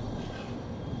 Uh-oh.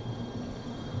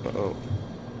 Uh-oh.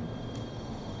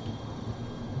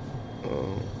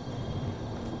 Uh-oh.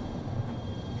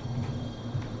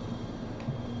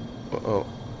 Uh-oh.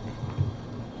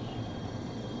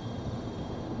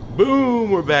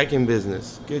 Boom! We're back in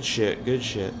business. Good shit. Good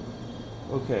shit.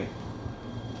 Okay.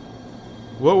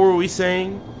 What were we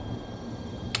saying?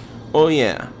 Oh,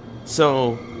 yeah.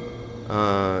 So,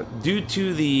 due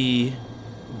to the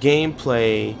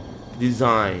gameplay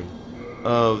design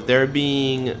of there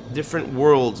being different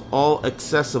worlds all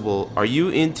accessible, are you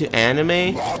into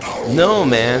anime? No,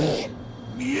 man.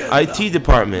 IT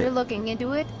department. You're looking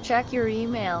into it? Check your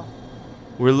email.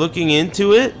 We're looking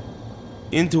into it?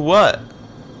 Into what?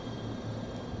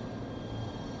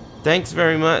 Thanks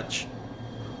very much.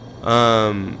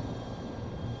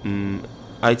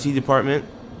 IT department.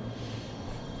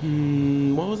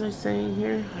 What was I saying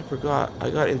here? I forgot.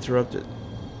 I got interrupted.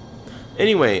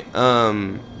 Anyway,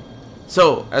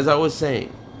 so as I was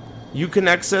saying, you can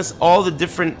access all the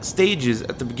different stages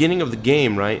at the beginning of the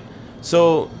game, right?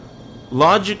 So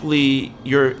logically,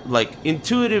 you're like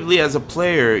intuitively as a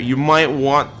player, you might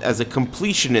want as a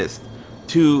completionist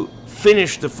to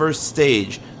finish the first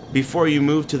stage before you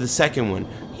move to the second one,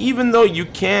 even though you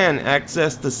can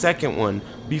access the second one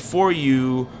before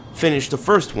you finish the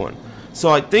first one. So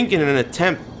I think in an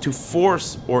attempt to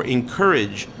force or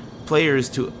encourage players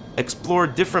to explore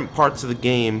different parts of the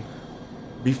game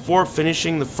before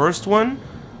finishing the first one,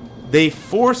 they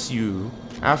force you,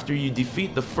 after you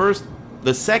defeat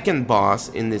the second boss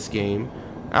in this game,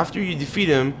 after you defeat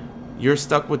him, you're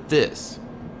stuck with this.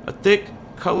 A thick,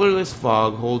 colorless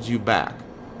fog holds you back.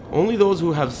 Only those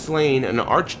who have slain an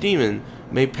archdemon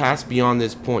may pass beyond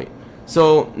this point.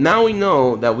 So now we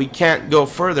know that we can't go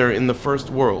further in the first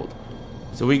world.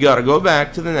 So we gotta go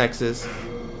back to the Nexus,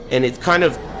 and it's kind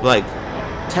of like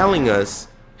telling us,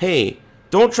 hey,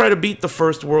 don't try to beat the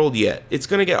first world yet. It's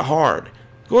gonna get hard.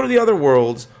 Go to the other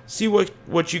worlds, see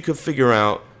what you could figure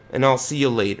out, and I'll see you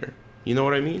later. You know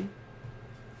what I mean?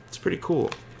 It's pretty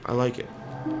cool. I like it.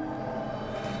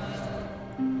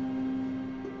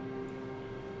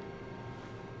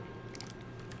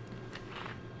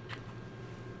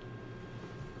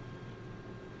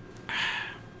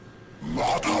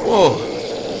 Whoa.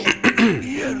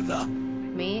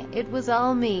 Me? It was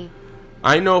all me.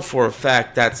 I know for a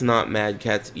fact that's not Mad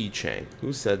Catz I-Chang.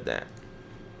 Who said that?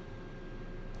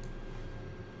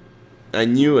 I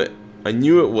knew it. I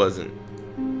knew it wasn't.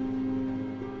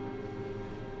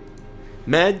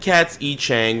 Mad Catz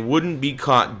I-Chang wouldn't be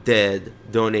caught dead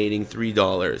donating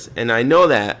 $3. And I know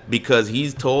that because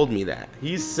he's told me that.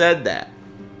 He's said that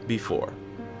before.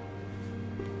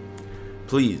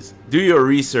 Please, do your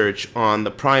research on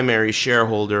the primary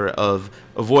shareholder of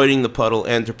Avoiding the Puddle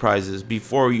Enterprises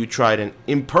before you try to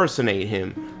impersonate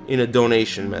him in a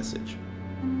donation message.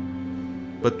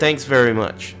 But thanks very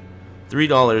much.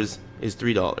 $3 is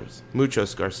 $3.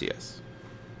 Muchos Garcias.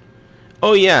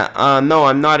 Oh yeah, no,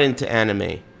 I'm not into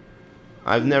anime.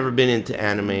 I've never been into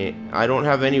anime. I don't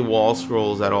have any wall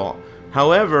scrolls at all.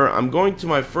 However, I'm going to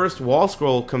my first wall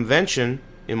scroll convention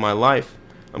in my life.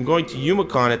 I'm going to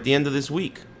Yumacon at the end of this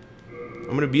week.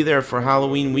 I'm going to be there for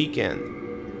Halloween weekend.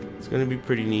 It's going to be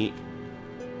pretty neat.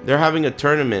 They're having a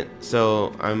tournament,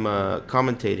 so I'm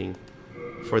commentating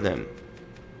for them.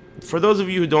 For those of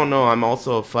you who don't know, I'm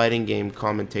also a fighting game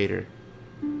commentator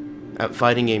at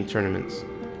fighting game tournaments.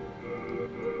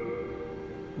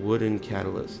 Wooden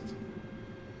Catalyst.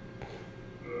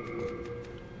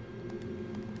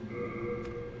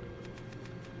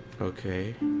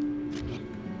 Okay.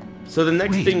 So the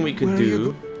next thing we could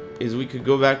do is we could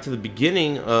go back to the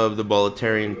beginning of the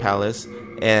Boletarian Palace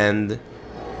and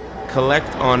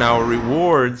collect on our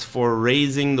rewards for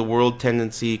raising the world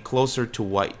tendency closer to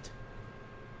white.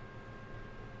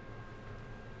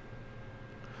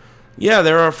 Yeah,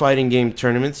 there are fighting game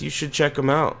tournaments. You should check them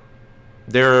out.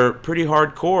 They're pretty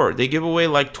hardcore. They give away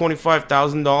like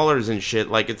 $25,000 and shit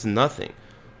like it's nothing.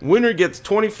 Winner gets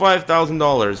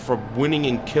 $25,000 for winning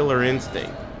in Killer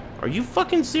Instinct. Are you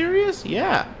fucking serious?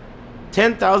 Yeah.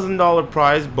 $10,000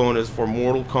 prize bonus for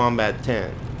Mortal Kombat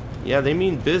 10. Yeah, they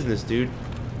mean business, dude.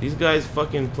 These guys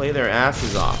fucking play their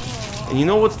asses off. And you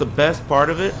know what's the best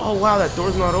part of it? Oh wow, that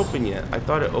door's not open yet. I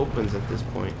thought it opens at this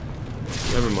point.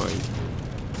 Never mind.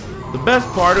 The best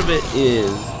part of it is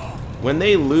when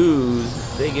they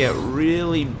lose, they get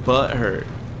really butthurt.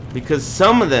 Because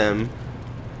some of them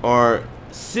are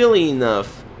silly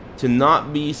enough to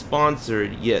not be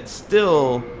sponsored yet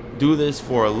still do this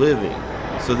for a living.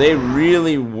 So they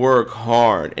really work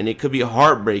hard, and it could be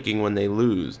heartbreaking when they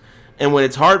lose. And when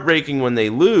it's heartbreaking when they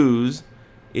lose,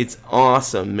 it's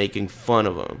awesome making fun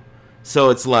of them. So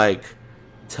it's like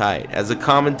tight. As a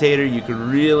commentator, you could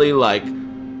really like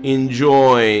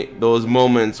enjoy those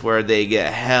moments where they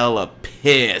get hella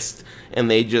pissed and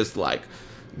they just like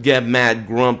get mad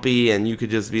grumpy, and you could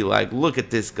just be like, look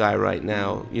at this guy right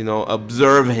now, you know,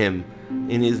 observe him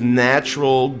in his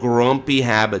natural grumpy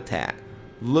habitat.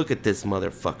 Look at this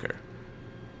motherfucker.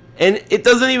 And it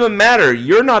doesn't even matter.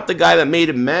 You're not the guy that made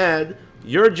him mad.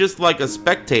 You're just like a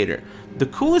spectator. The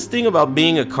coolest thing about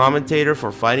being a commentator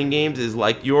for fighting games is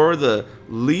like you're the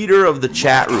leader of the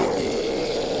chat room.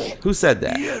 Who said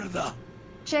that?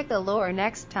 Check the lore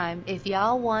next time if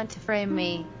y'all want to frame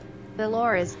me. The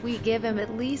lore is we give him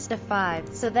at least a 5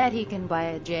 so that he can buy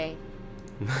a J.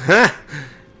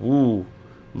 Ooh,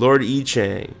 Lord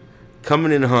E-Chang,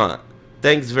 coming in hot.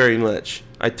 Thanks very much.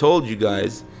 I told you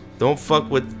guys, don't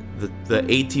fuck with the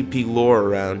ATP lore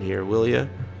around here, will ya?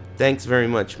 Thanks very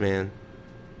much, man.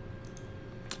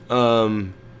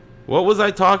 What was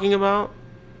I talking about?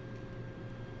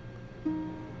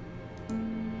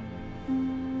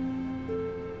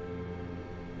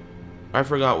 I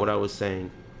forgot what I was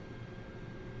saying.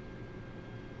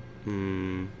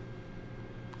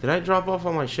 Did I drop off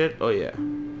all my shit? Oh yeah.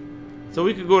 So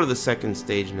we could go to the second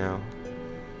stage now.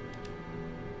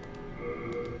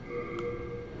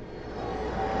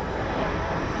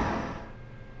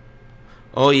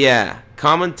 Oh yeah,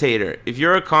 commentator. If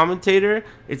you're a commentator,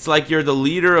 it's like you're the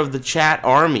leader of the chat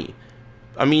army.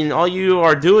 I mean, all you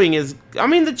are doing is, I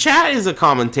mean, the chat is a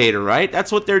commentator, right?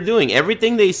 That's what they're doing.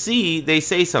 Everything they see, they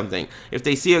say something. If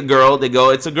they see a girl, they go,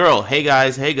 it's a girl. Hey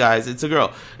guys, it's a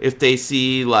girl. If they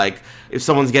see, like, if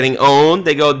someone's getting owned,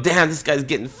 they go, damn, this guy's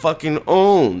getting fucking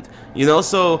owned. You know,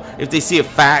 so if they see a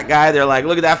fat guy, they're like,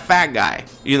 look at that fat guy,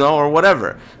 you know, or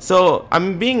whatever. So, I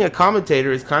mean, being a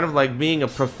commentator is kind of like being a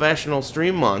professional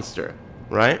stream monster,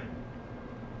 right?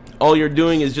 All you're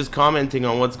doing is just commenting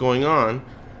on what's going on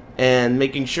and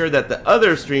making sure that the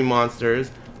other stream monsters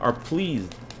are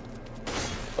pleased.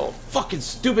 Oh, fucking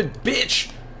stupid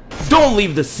bitch! Don't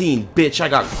leave the scene, bitch! I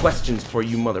got questions for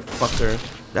you, motherfucker.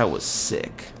 That was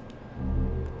sick.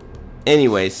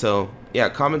 Anyway, so, yeah,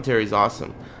 commentary is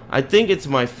awesome. I think it's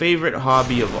my favorite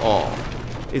hobby of all.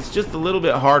 It's just a little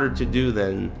bit harder to do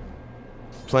than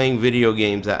playing video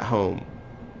games at home,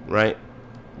 right?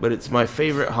 But it's my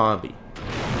favorite hobby.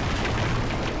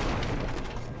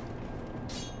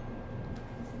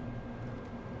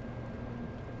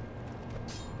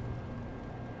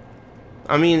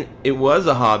 I mean, it was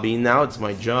a hobby, now it's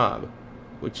my job,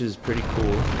 which is pretty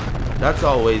cool. That's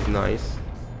always nice,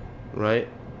 right?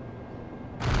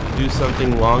 Do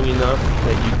something long enough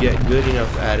that you get good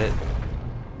enough at it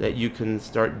that you can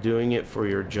start doing it for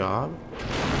your job.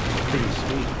 Pretty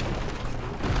sweet.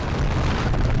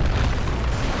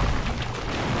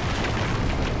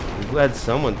 I'm glad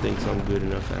someone thinks I'm good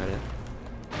enough at it.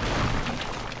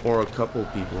 Or a couple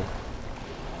people.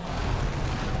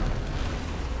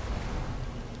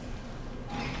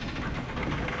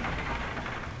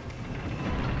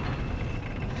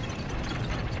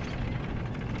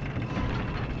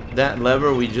 That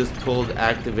lever we just pulled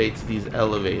activates these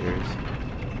elevators.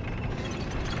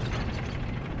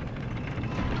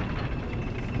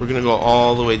 We're gonna go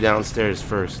all the way downstairs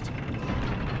first.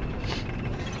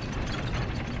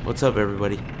 What's up,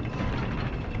 everybody?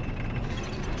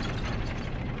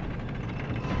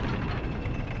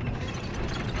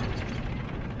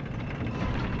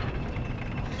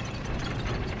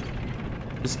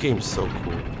 This game's so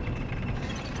cool.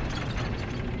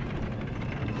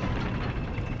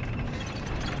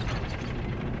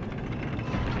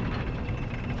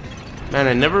 Man,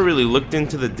 I never really looked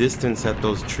into the distance at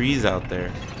those trees out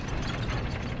there.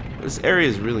 This area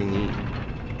is really neat.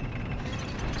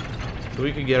 So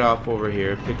we could get off over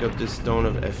here, pick up this stone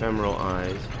of ephemeral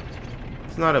eyes.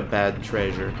 It's not a bad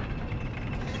treasure.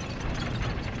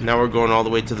 Now we're going all the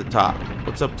way to the top.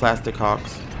 What's up, Plastic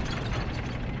Hawks?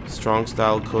 Strong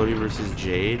Style Cody versus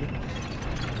Jade.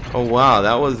 Oh wow,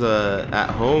 that was a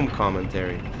at-home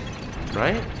commentary,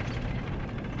 right?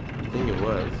 I think it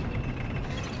was.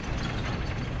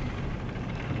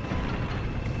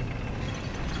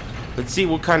 Let's see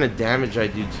what kind of damage I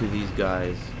do to these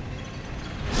guys.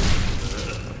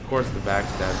 Of course the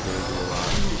backstab's gonna do a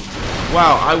lot.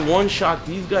 Wow, I one-shot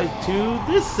these guys too?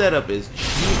 This setup is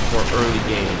cheap for early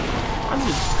game. I'm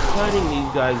just cutting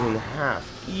these guys in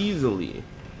half easily.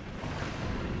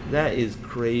 That is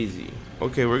crazy.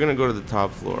 Okay, we're gonna go to the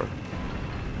top floor.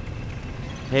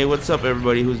 Hey, what's up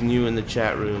everybody who's new in the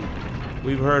chat room?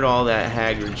 We've heard all that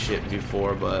Haggard shit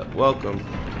before, but welcome.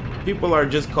 People are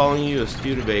just calling you a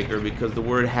Studebaker because the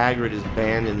word Haggard is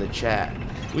banned in the chat.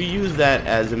 We use that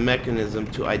as a mechanism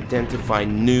to identify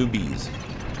newbies.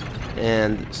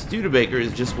 And Studebaker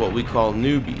is just what we call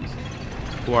newbies,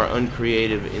 who are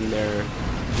uncreative in their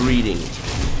greeting.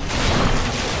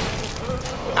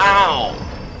 Ow!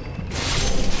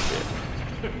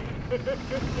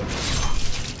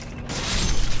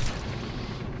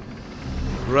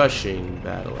 Crushing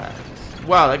battle axe.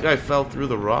 Wow, that guy fell through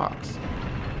the rocks.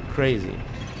 Crazy.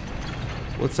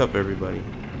 What's up, everybody?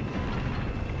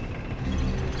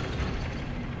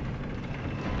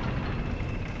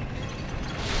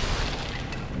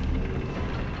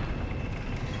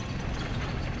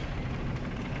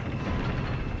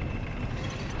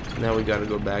 Now we gotta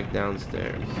go back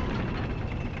downstairs.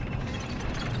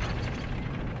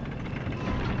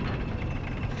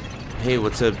 Hey,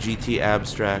 what's up, GT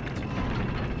Abstract?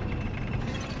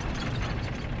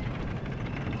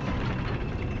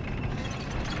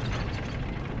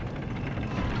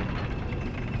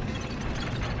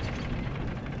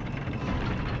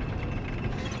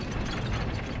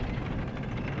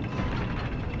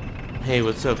 Hey,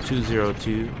 what's up,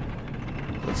 202?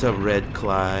 What's up, Red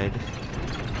Clyde?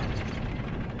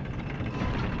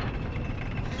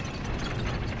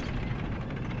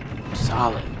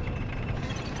 Solid.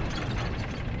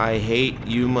 I hate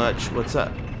you much. What's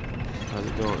up? How's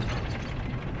it going?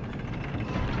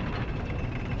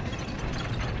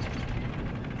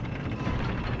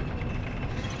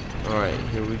 Alright,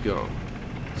 here we go.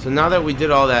 So now that we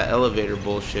did all that elevator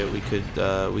bullshit, we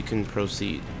can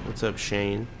proceed. What's up,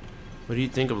 Shane? What do you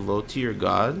think of low tier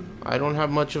God? I don't have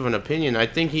much of an opinion. I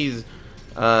think he's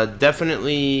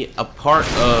definitely a part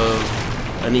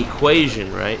of an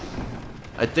equation, right?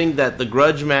 I think that the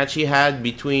grudge match he had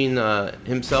between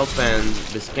himself and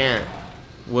Biscant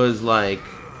was like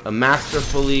a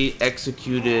masterfully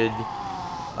executed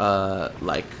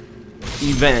like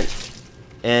event,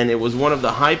 and it was one of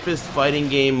the hypest fighting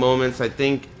game moments I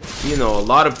think, you know, a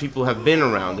lot of people have been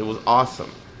around. It was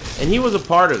awesome, and he was a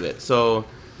part of it. So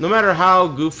no matter how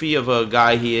goofy of a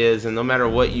guy he is, and no matter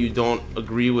what you don't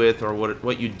agree with or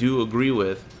what you do agree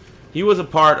with, he was a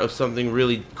part of something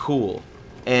really cool.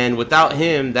 And without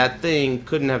him, that thing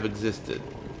couldn't have existed.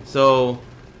 So,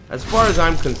 as far as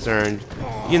I'm concerned,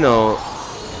 you know,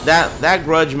 that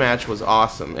grudge match was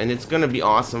awesome, and it's gonna be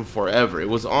awesome forever. It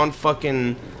was on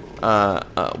fucking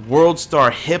World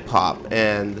Star Hip Hop,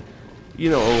 and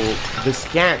you know,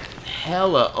 Biscant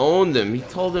hella owned him. He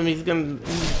told him he's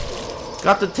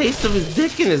got the taste of his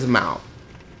dick in his mouth,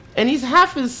 and he's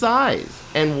half his size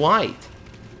and white.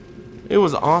 It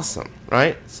was awesome,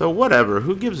 right? So whatever,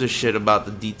 who gives a shit about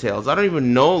the details? I don't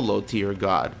even know low tier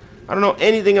God. I don't know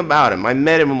anything about him. I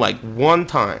met him like one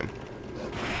time.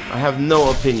 I have no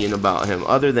opinion about him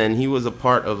other than he was a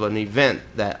part of an event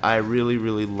that I really,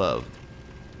 really loved.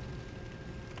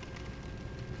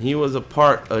 He was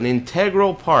an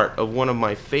integral part of one of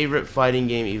my favorite fighting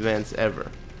game events ever.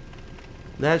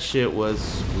 That shit was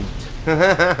sweet.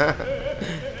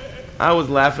 I was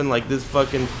laughing like this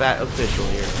fucking fat official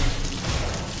here.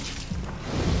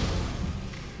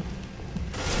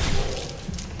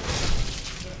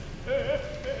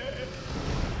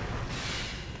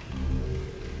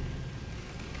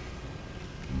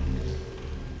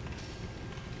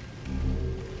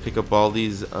 Pick up all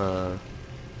these, what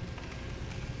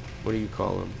do you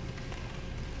call them?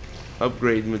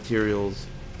 Upgrade materials.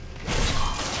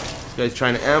 This guy's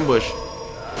trying to ambush.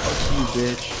 Fuck you,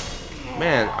 bitch.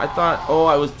 Man, I thought, oh,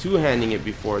 I was two-handing it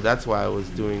before. That's why I was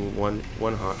doing one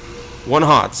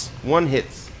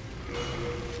hits.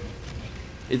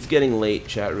 It's getting late,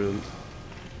 chat room.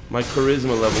 My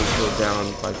charisma levels go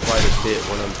down by quite a bit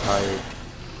when I'm tired.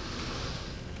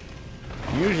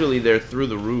 Usually they're through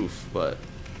the roof, but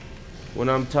when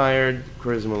I'm tired,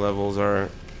 charisma levels are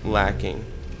lacking.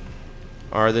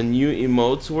 Are the new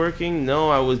emotes working? No,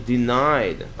 I was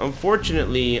denied.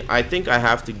 Unfortunately, I think I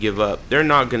have to give up. They're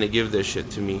not gonna give this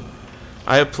shit to me.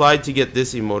 I applied to get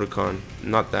this emoticon,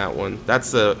 not that one.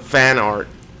 That's a fan art.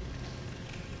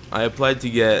 I applied to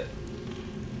get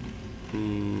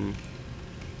remove.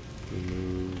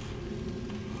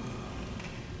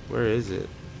 Where is it?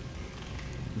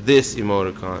 This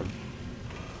emoticon.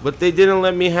 But they didn't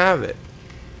let me have it.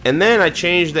 And then I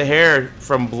changed the hair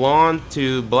from blonde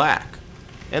to black,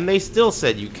 and they still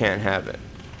said you can't have it.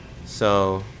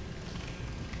 So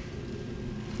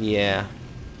yeah,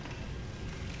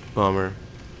 bummer.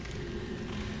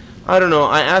 I don't know.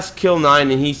 I asked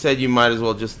Kill9 and he said you might as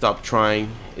well just stop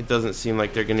trying. It doesn't seem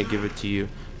like they're gonna give it to you.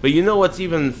 But you know what's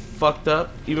even fucked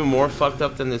up, even more fucked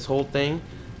up than this whole thing?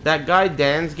 That guy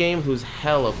Dan's game, who's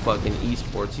hella fucking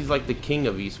esports. He's like the king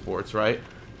of esports, right?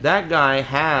 That guy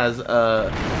has a,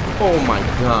 oh my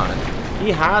god, he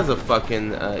has a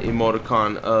fucking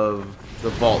emoticon of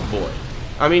the Vault Boy.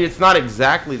 I mean, it's not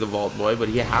exactly the Vault Boy, but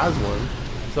he has one.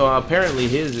 So apparently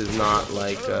his is not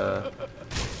like,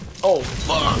 oh,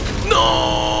 fuck! No!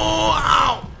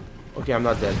 Ow! Okay, I'm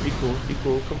not dead. Be cool, be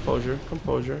cool. Composure,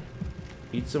 composure.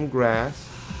 Eat some grass.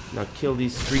 Now kill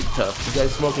these street toughs. You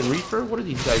guys smoking reefer? What are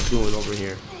these guys doing over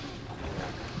here?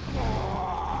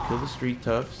 Kill the street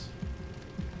toughs.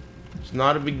 It's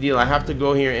not a big deal. I have to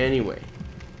go here anyway.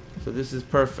 So this is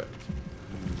perfect.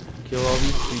 Kill all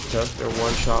these street toughs. They're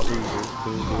one-shot losers.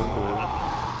 Boom, boom, boom.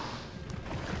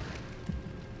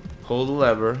 Pull the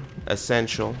lever.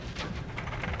 Essential.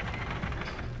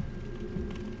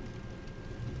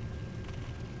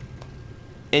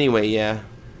 Anyway, yeah.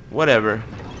 Whatever.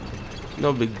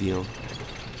 No big deal.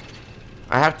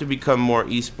 I have to become more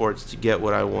esports to get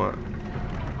what I want.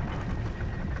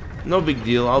 No big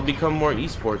deal. I'll become more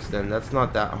esports then. That's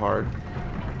not that hard.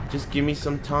 Just give me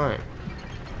some time.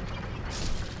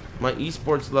 My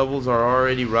esports levels are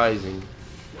already rising.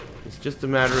 It's just a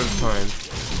matter of time.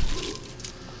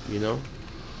 You know?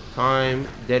 Time,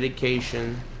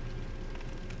 dedication,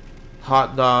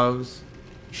 hot dogs,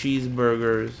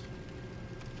 cheeseburgers.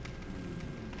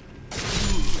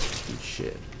 Good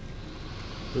shit.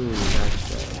 Ooh, that's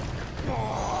that.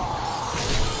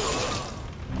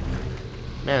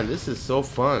 Man, this is so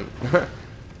fun.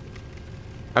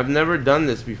 I've never done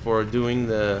this before, doing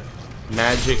the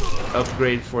magic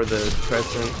upgrade for the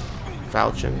Crescent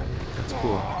Falchion. That's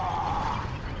cool.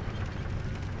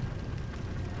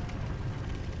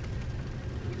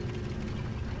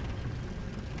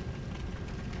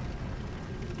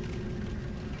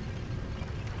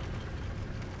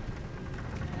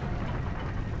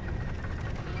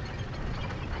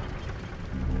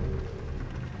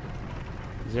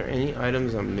 Is there any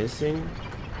items I'm missing?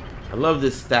 I love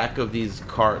this stack of these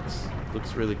carts.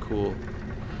 Looks really cool.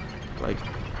 Like,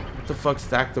 what the fuck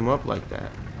stacked them up like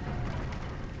that?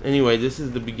 Anyway, this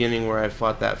is the beginning where I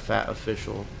fought that fat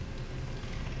official.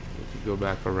 If you go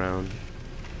back around.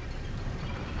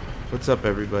 What's up,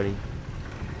 everybody?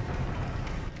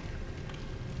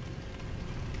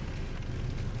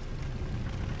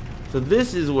 So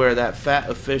this is where that fat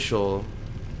official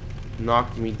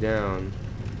knocked me down.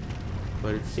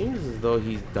 But it seems as though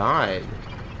he's died.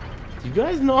 Do you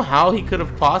guys know how he could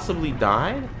have possibly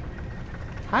died?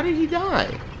 How did he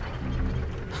die?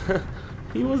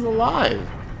 He was alive.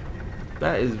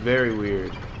 That is very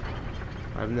weird.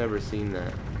 I've never seen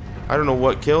that. I don't know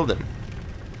what killed him.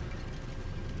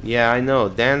 Yeah, I know.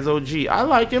 Dan's OG. I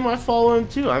like him. I follow him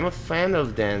too. I'm a fan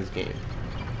of Dan's game.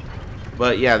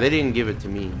 But yeah, they didn't give it to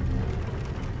me.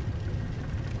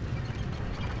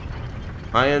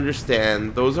 I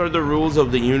understand. Those are the rules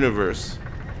of the universe.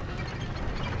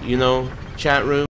 You know, chat room.